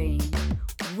wearing?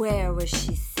 Where was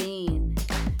she seen?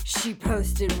 She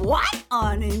posted what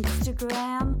on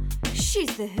Instagram?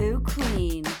 She's the Who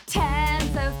Queen.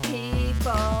 Tens of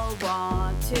people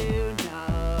want to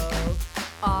know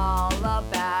all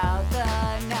about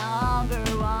the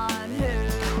number one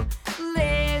Who.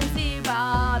 Lindsay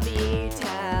Bobby,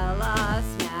 tell us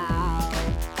now.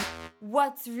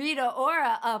 What's Rita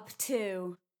Ora up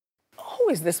to? Who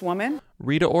is this woman?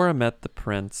 Rita Ora met the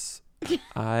prince.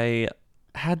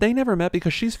 They never met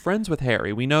because she's friends with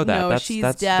Harry. We know that. No, that's she's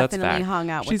that's definitely fact. hung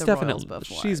out with she's the definitely, royals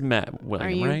before. She's met William,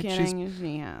 Are you right? kidding?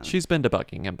 She has. She's been to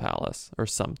Buckingham Palace or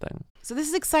something. So this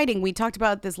is exciting. We talked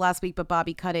about this last week, but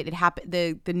Bobby cut it. It happened.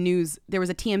 The news. There was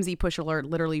a TMZ push alert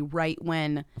literally right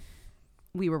when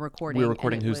we were recording. We were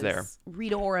recording and it Who's There. was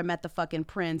Rita Ora met the fucking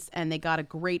prince, and they got a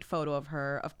great photo of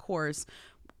her. Of course,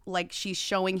 like she's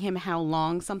showing him how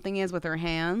long something is with her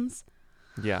hands.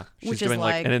 Yeah, she's Which is doing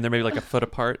like, and then they're maybe like a foot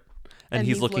apart, and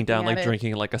he's looking down, at like it.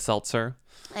 drinking like a seltzer.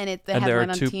 And the And there are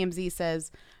headline on TMZ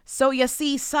says, "So you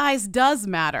see, size does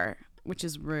matter," which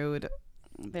is rude.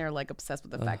 They're like obsessed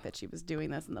with the fact that she was doing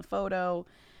this in the photo.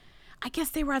 I guess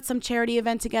they were at some charity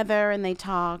event together, and they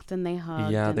talked and they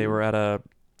hugged. Yeah, they and- were at a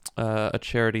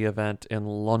charity event in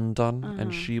London,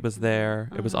 and she was there.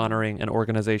 It was honoring an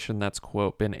organization that's,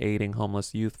 quote, been aiding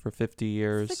homeless youth for 50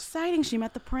 years. It's exciting. She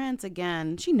met the prince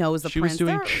again. She knows the She prince. was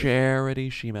doing They're- charity.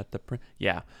 She met the prince.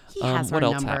 Yeah. He has what her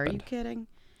else number. Are you happened? kidding?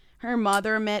 Her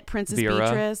mother met Princess Vera.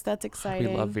 Beatrice. That's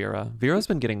exciting. We love Vera. Vera's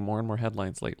been getting more and more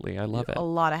headlines lately. I love it. A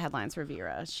lot of headlines for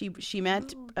Vera. She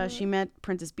met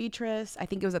Princess Beatrice. I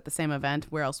think it was at the same event.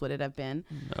 Where else would it have been?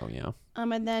 Oh, yeah.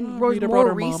 And then Rita more brought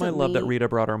her recently, mom. I love that Rita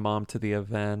brought her mom to the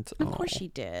event. Of course she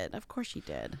did. Of course she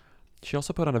did. She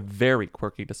also put on a very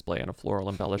quirky display in a floral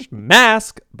embellished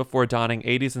mask before donning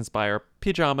 80s inspired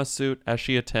pajama suit as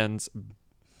she attends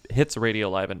Hits Radio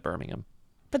Live in Birmingham.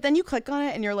 But then you click on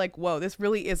it and you're like, whoa, this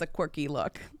really is a quirky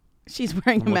look. She's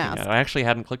wearing I'm a looking mask. at it. I actually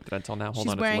hadn't clicked it until now. Hold She's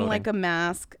on, it's wearing loading. like a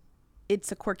mask.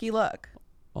 It's a quirky look.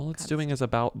 All it's doing is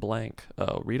about blank.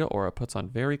 Oh, Rita Ora puts on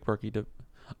very quirky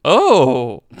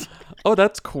Oh,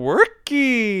 that's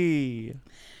quirky.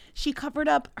 She covered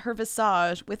up her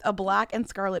visage with a black and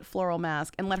scarlet floral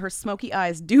mask and let her smoky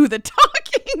eyes do the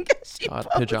talking. She God,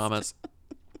 posed. pajamas.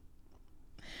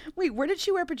 Wait, where did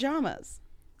she wear pajamas?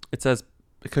 It says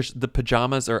because the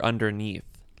pajamas are underneath.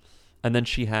 And then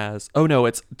she has, oh no,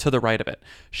 it's to the right of it.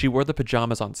 She wore the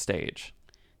pajamas on stage.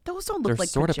 Those don't look They're like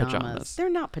sort pajamas. of pajamas. They're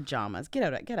not pajamas. Get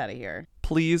out of here.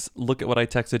 Please look at what I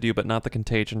texted you, but not the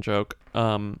Contagion joke.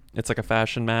 It's like a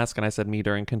fashion mask, and I said me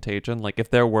during Contagion. Like if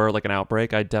there were like an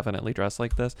outbreak, I'd definitely dress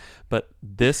like this. But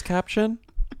this caption,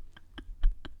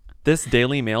 this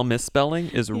Daily Mail misspelling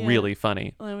is really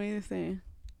funny. Let me see.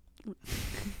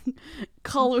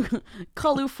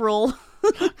 Colufrol.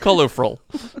 Colorful.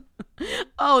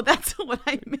 Oh, that's what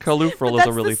I missed. Colufrol is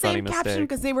a really funny caption mistake.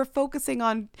 because they were focusing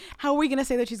on how are we going to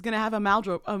say that she's going to have a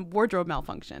wardrobe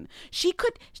malfunction.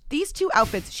 These two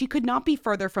outfits, she could not be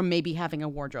further from maybe having a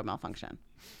wardrobe malfunction.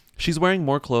 She's wearing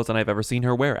more clothes than I've ever seen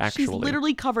her wear. Actually, She's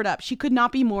literally covered up. She could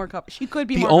not be more covered. She could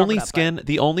be the more only covered skin, up,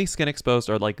 the only skin exposed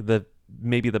are like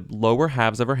maybe the lower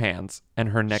halves of her hands and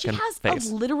her neck and face. She has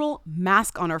a literal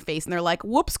mask on her face, and they're like,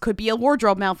 "Whoops, could be a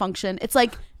wardrobe malfunction." It's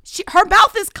like her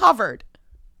mouth is covered.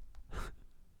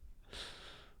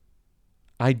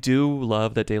 I do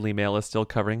love that Daily Mail is still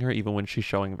covering her even when she's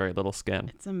showing very little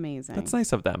skin. It's amazing. That's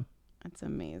nice of them. It's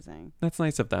amazing. That's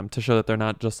nice of them to show that they're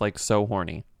not just like so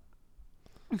horny.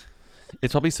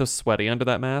 It's probably so sweaty under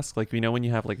that mask. Like, you know, when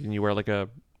you have when you wear like a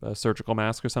surgical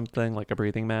mask or something, like a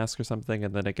breathing mask or something,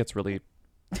 and then it gets really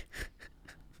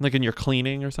like when you're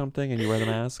cleaning or something and you wear the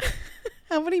mask.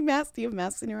 How many masks do you have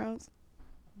masks in your house?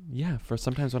 Yeah, for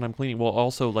sometimes when I'm cleaning. Well,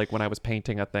 also like when I was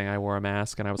painting a thing, I wore a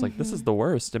mask and I was like, this is the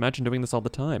worst. Imagine doing this all the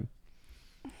time.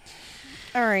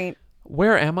 All right.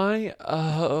 Where am I?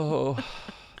 Oh,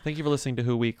 thank you for listening to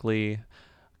Who Weekly.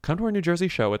 Come to our New Jersey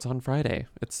show. It's on Friday.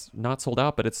 It's not sold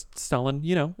out, but it's selling,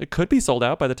 it could be sold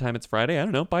out by the time it's Friday. I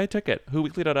don't know. Buy a ticket.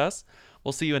 WhoWeekly.us.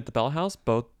 We'll see you at the Bell House.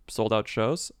 Both sold out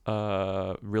shows.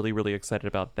 Really, really excited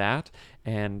about that.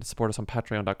 And support us on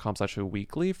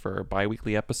patreon.com/WhoWeekly for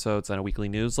bi-weekly episodes and a weekly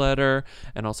newsletter.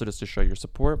 And also just to show your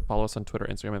support, follow us on Twitter,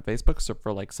 Instagram, and Facebook. So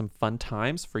for some fun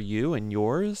times for you and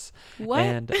yours. What?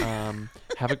 And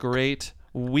have a great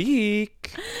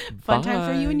week. Fun time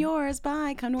for Bye. you and yours.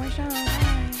 Bye. Come to our show.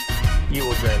 Bye. You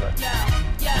will dream it.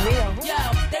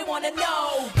 They wanna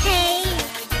know. Hey.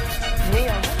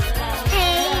 Mia.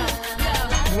 Hey.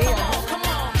 Mia.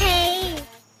 Hey.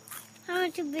 I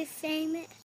want to be famous.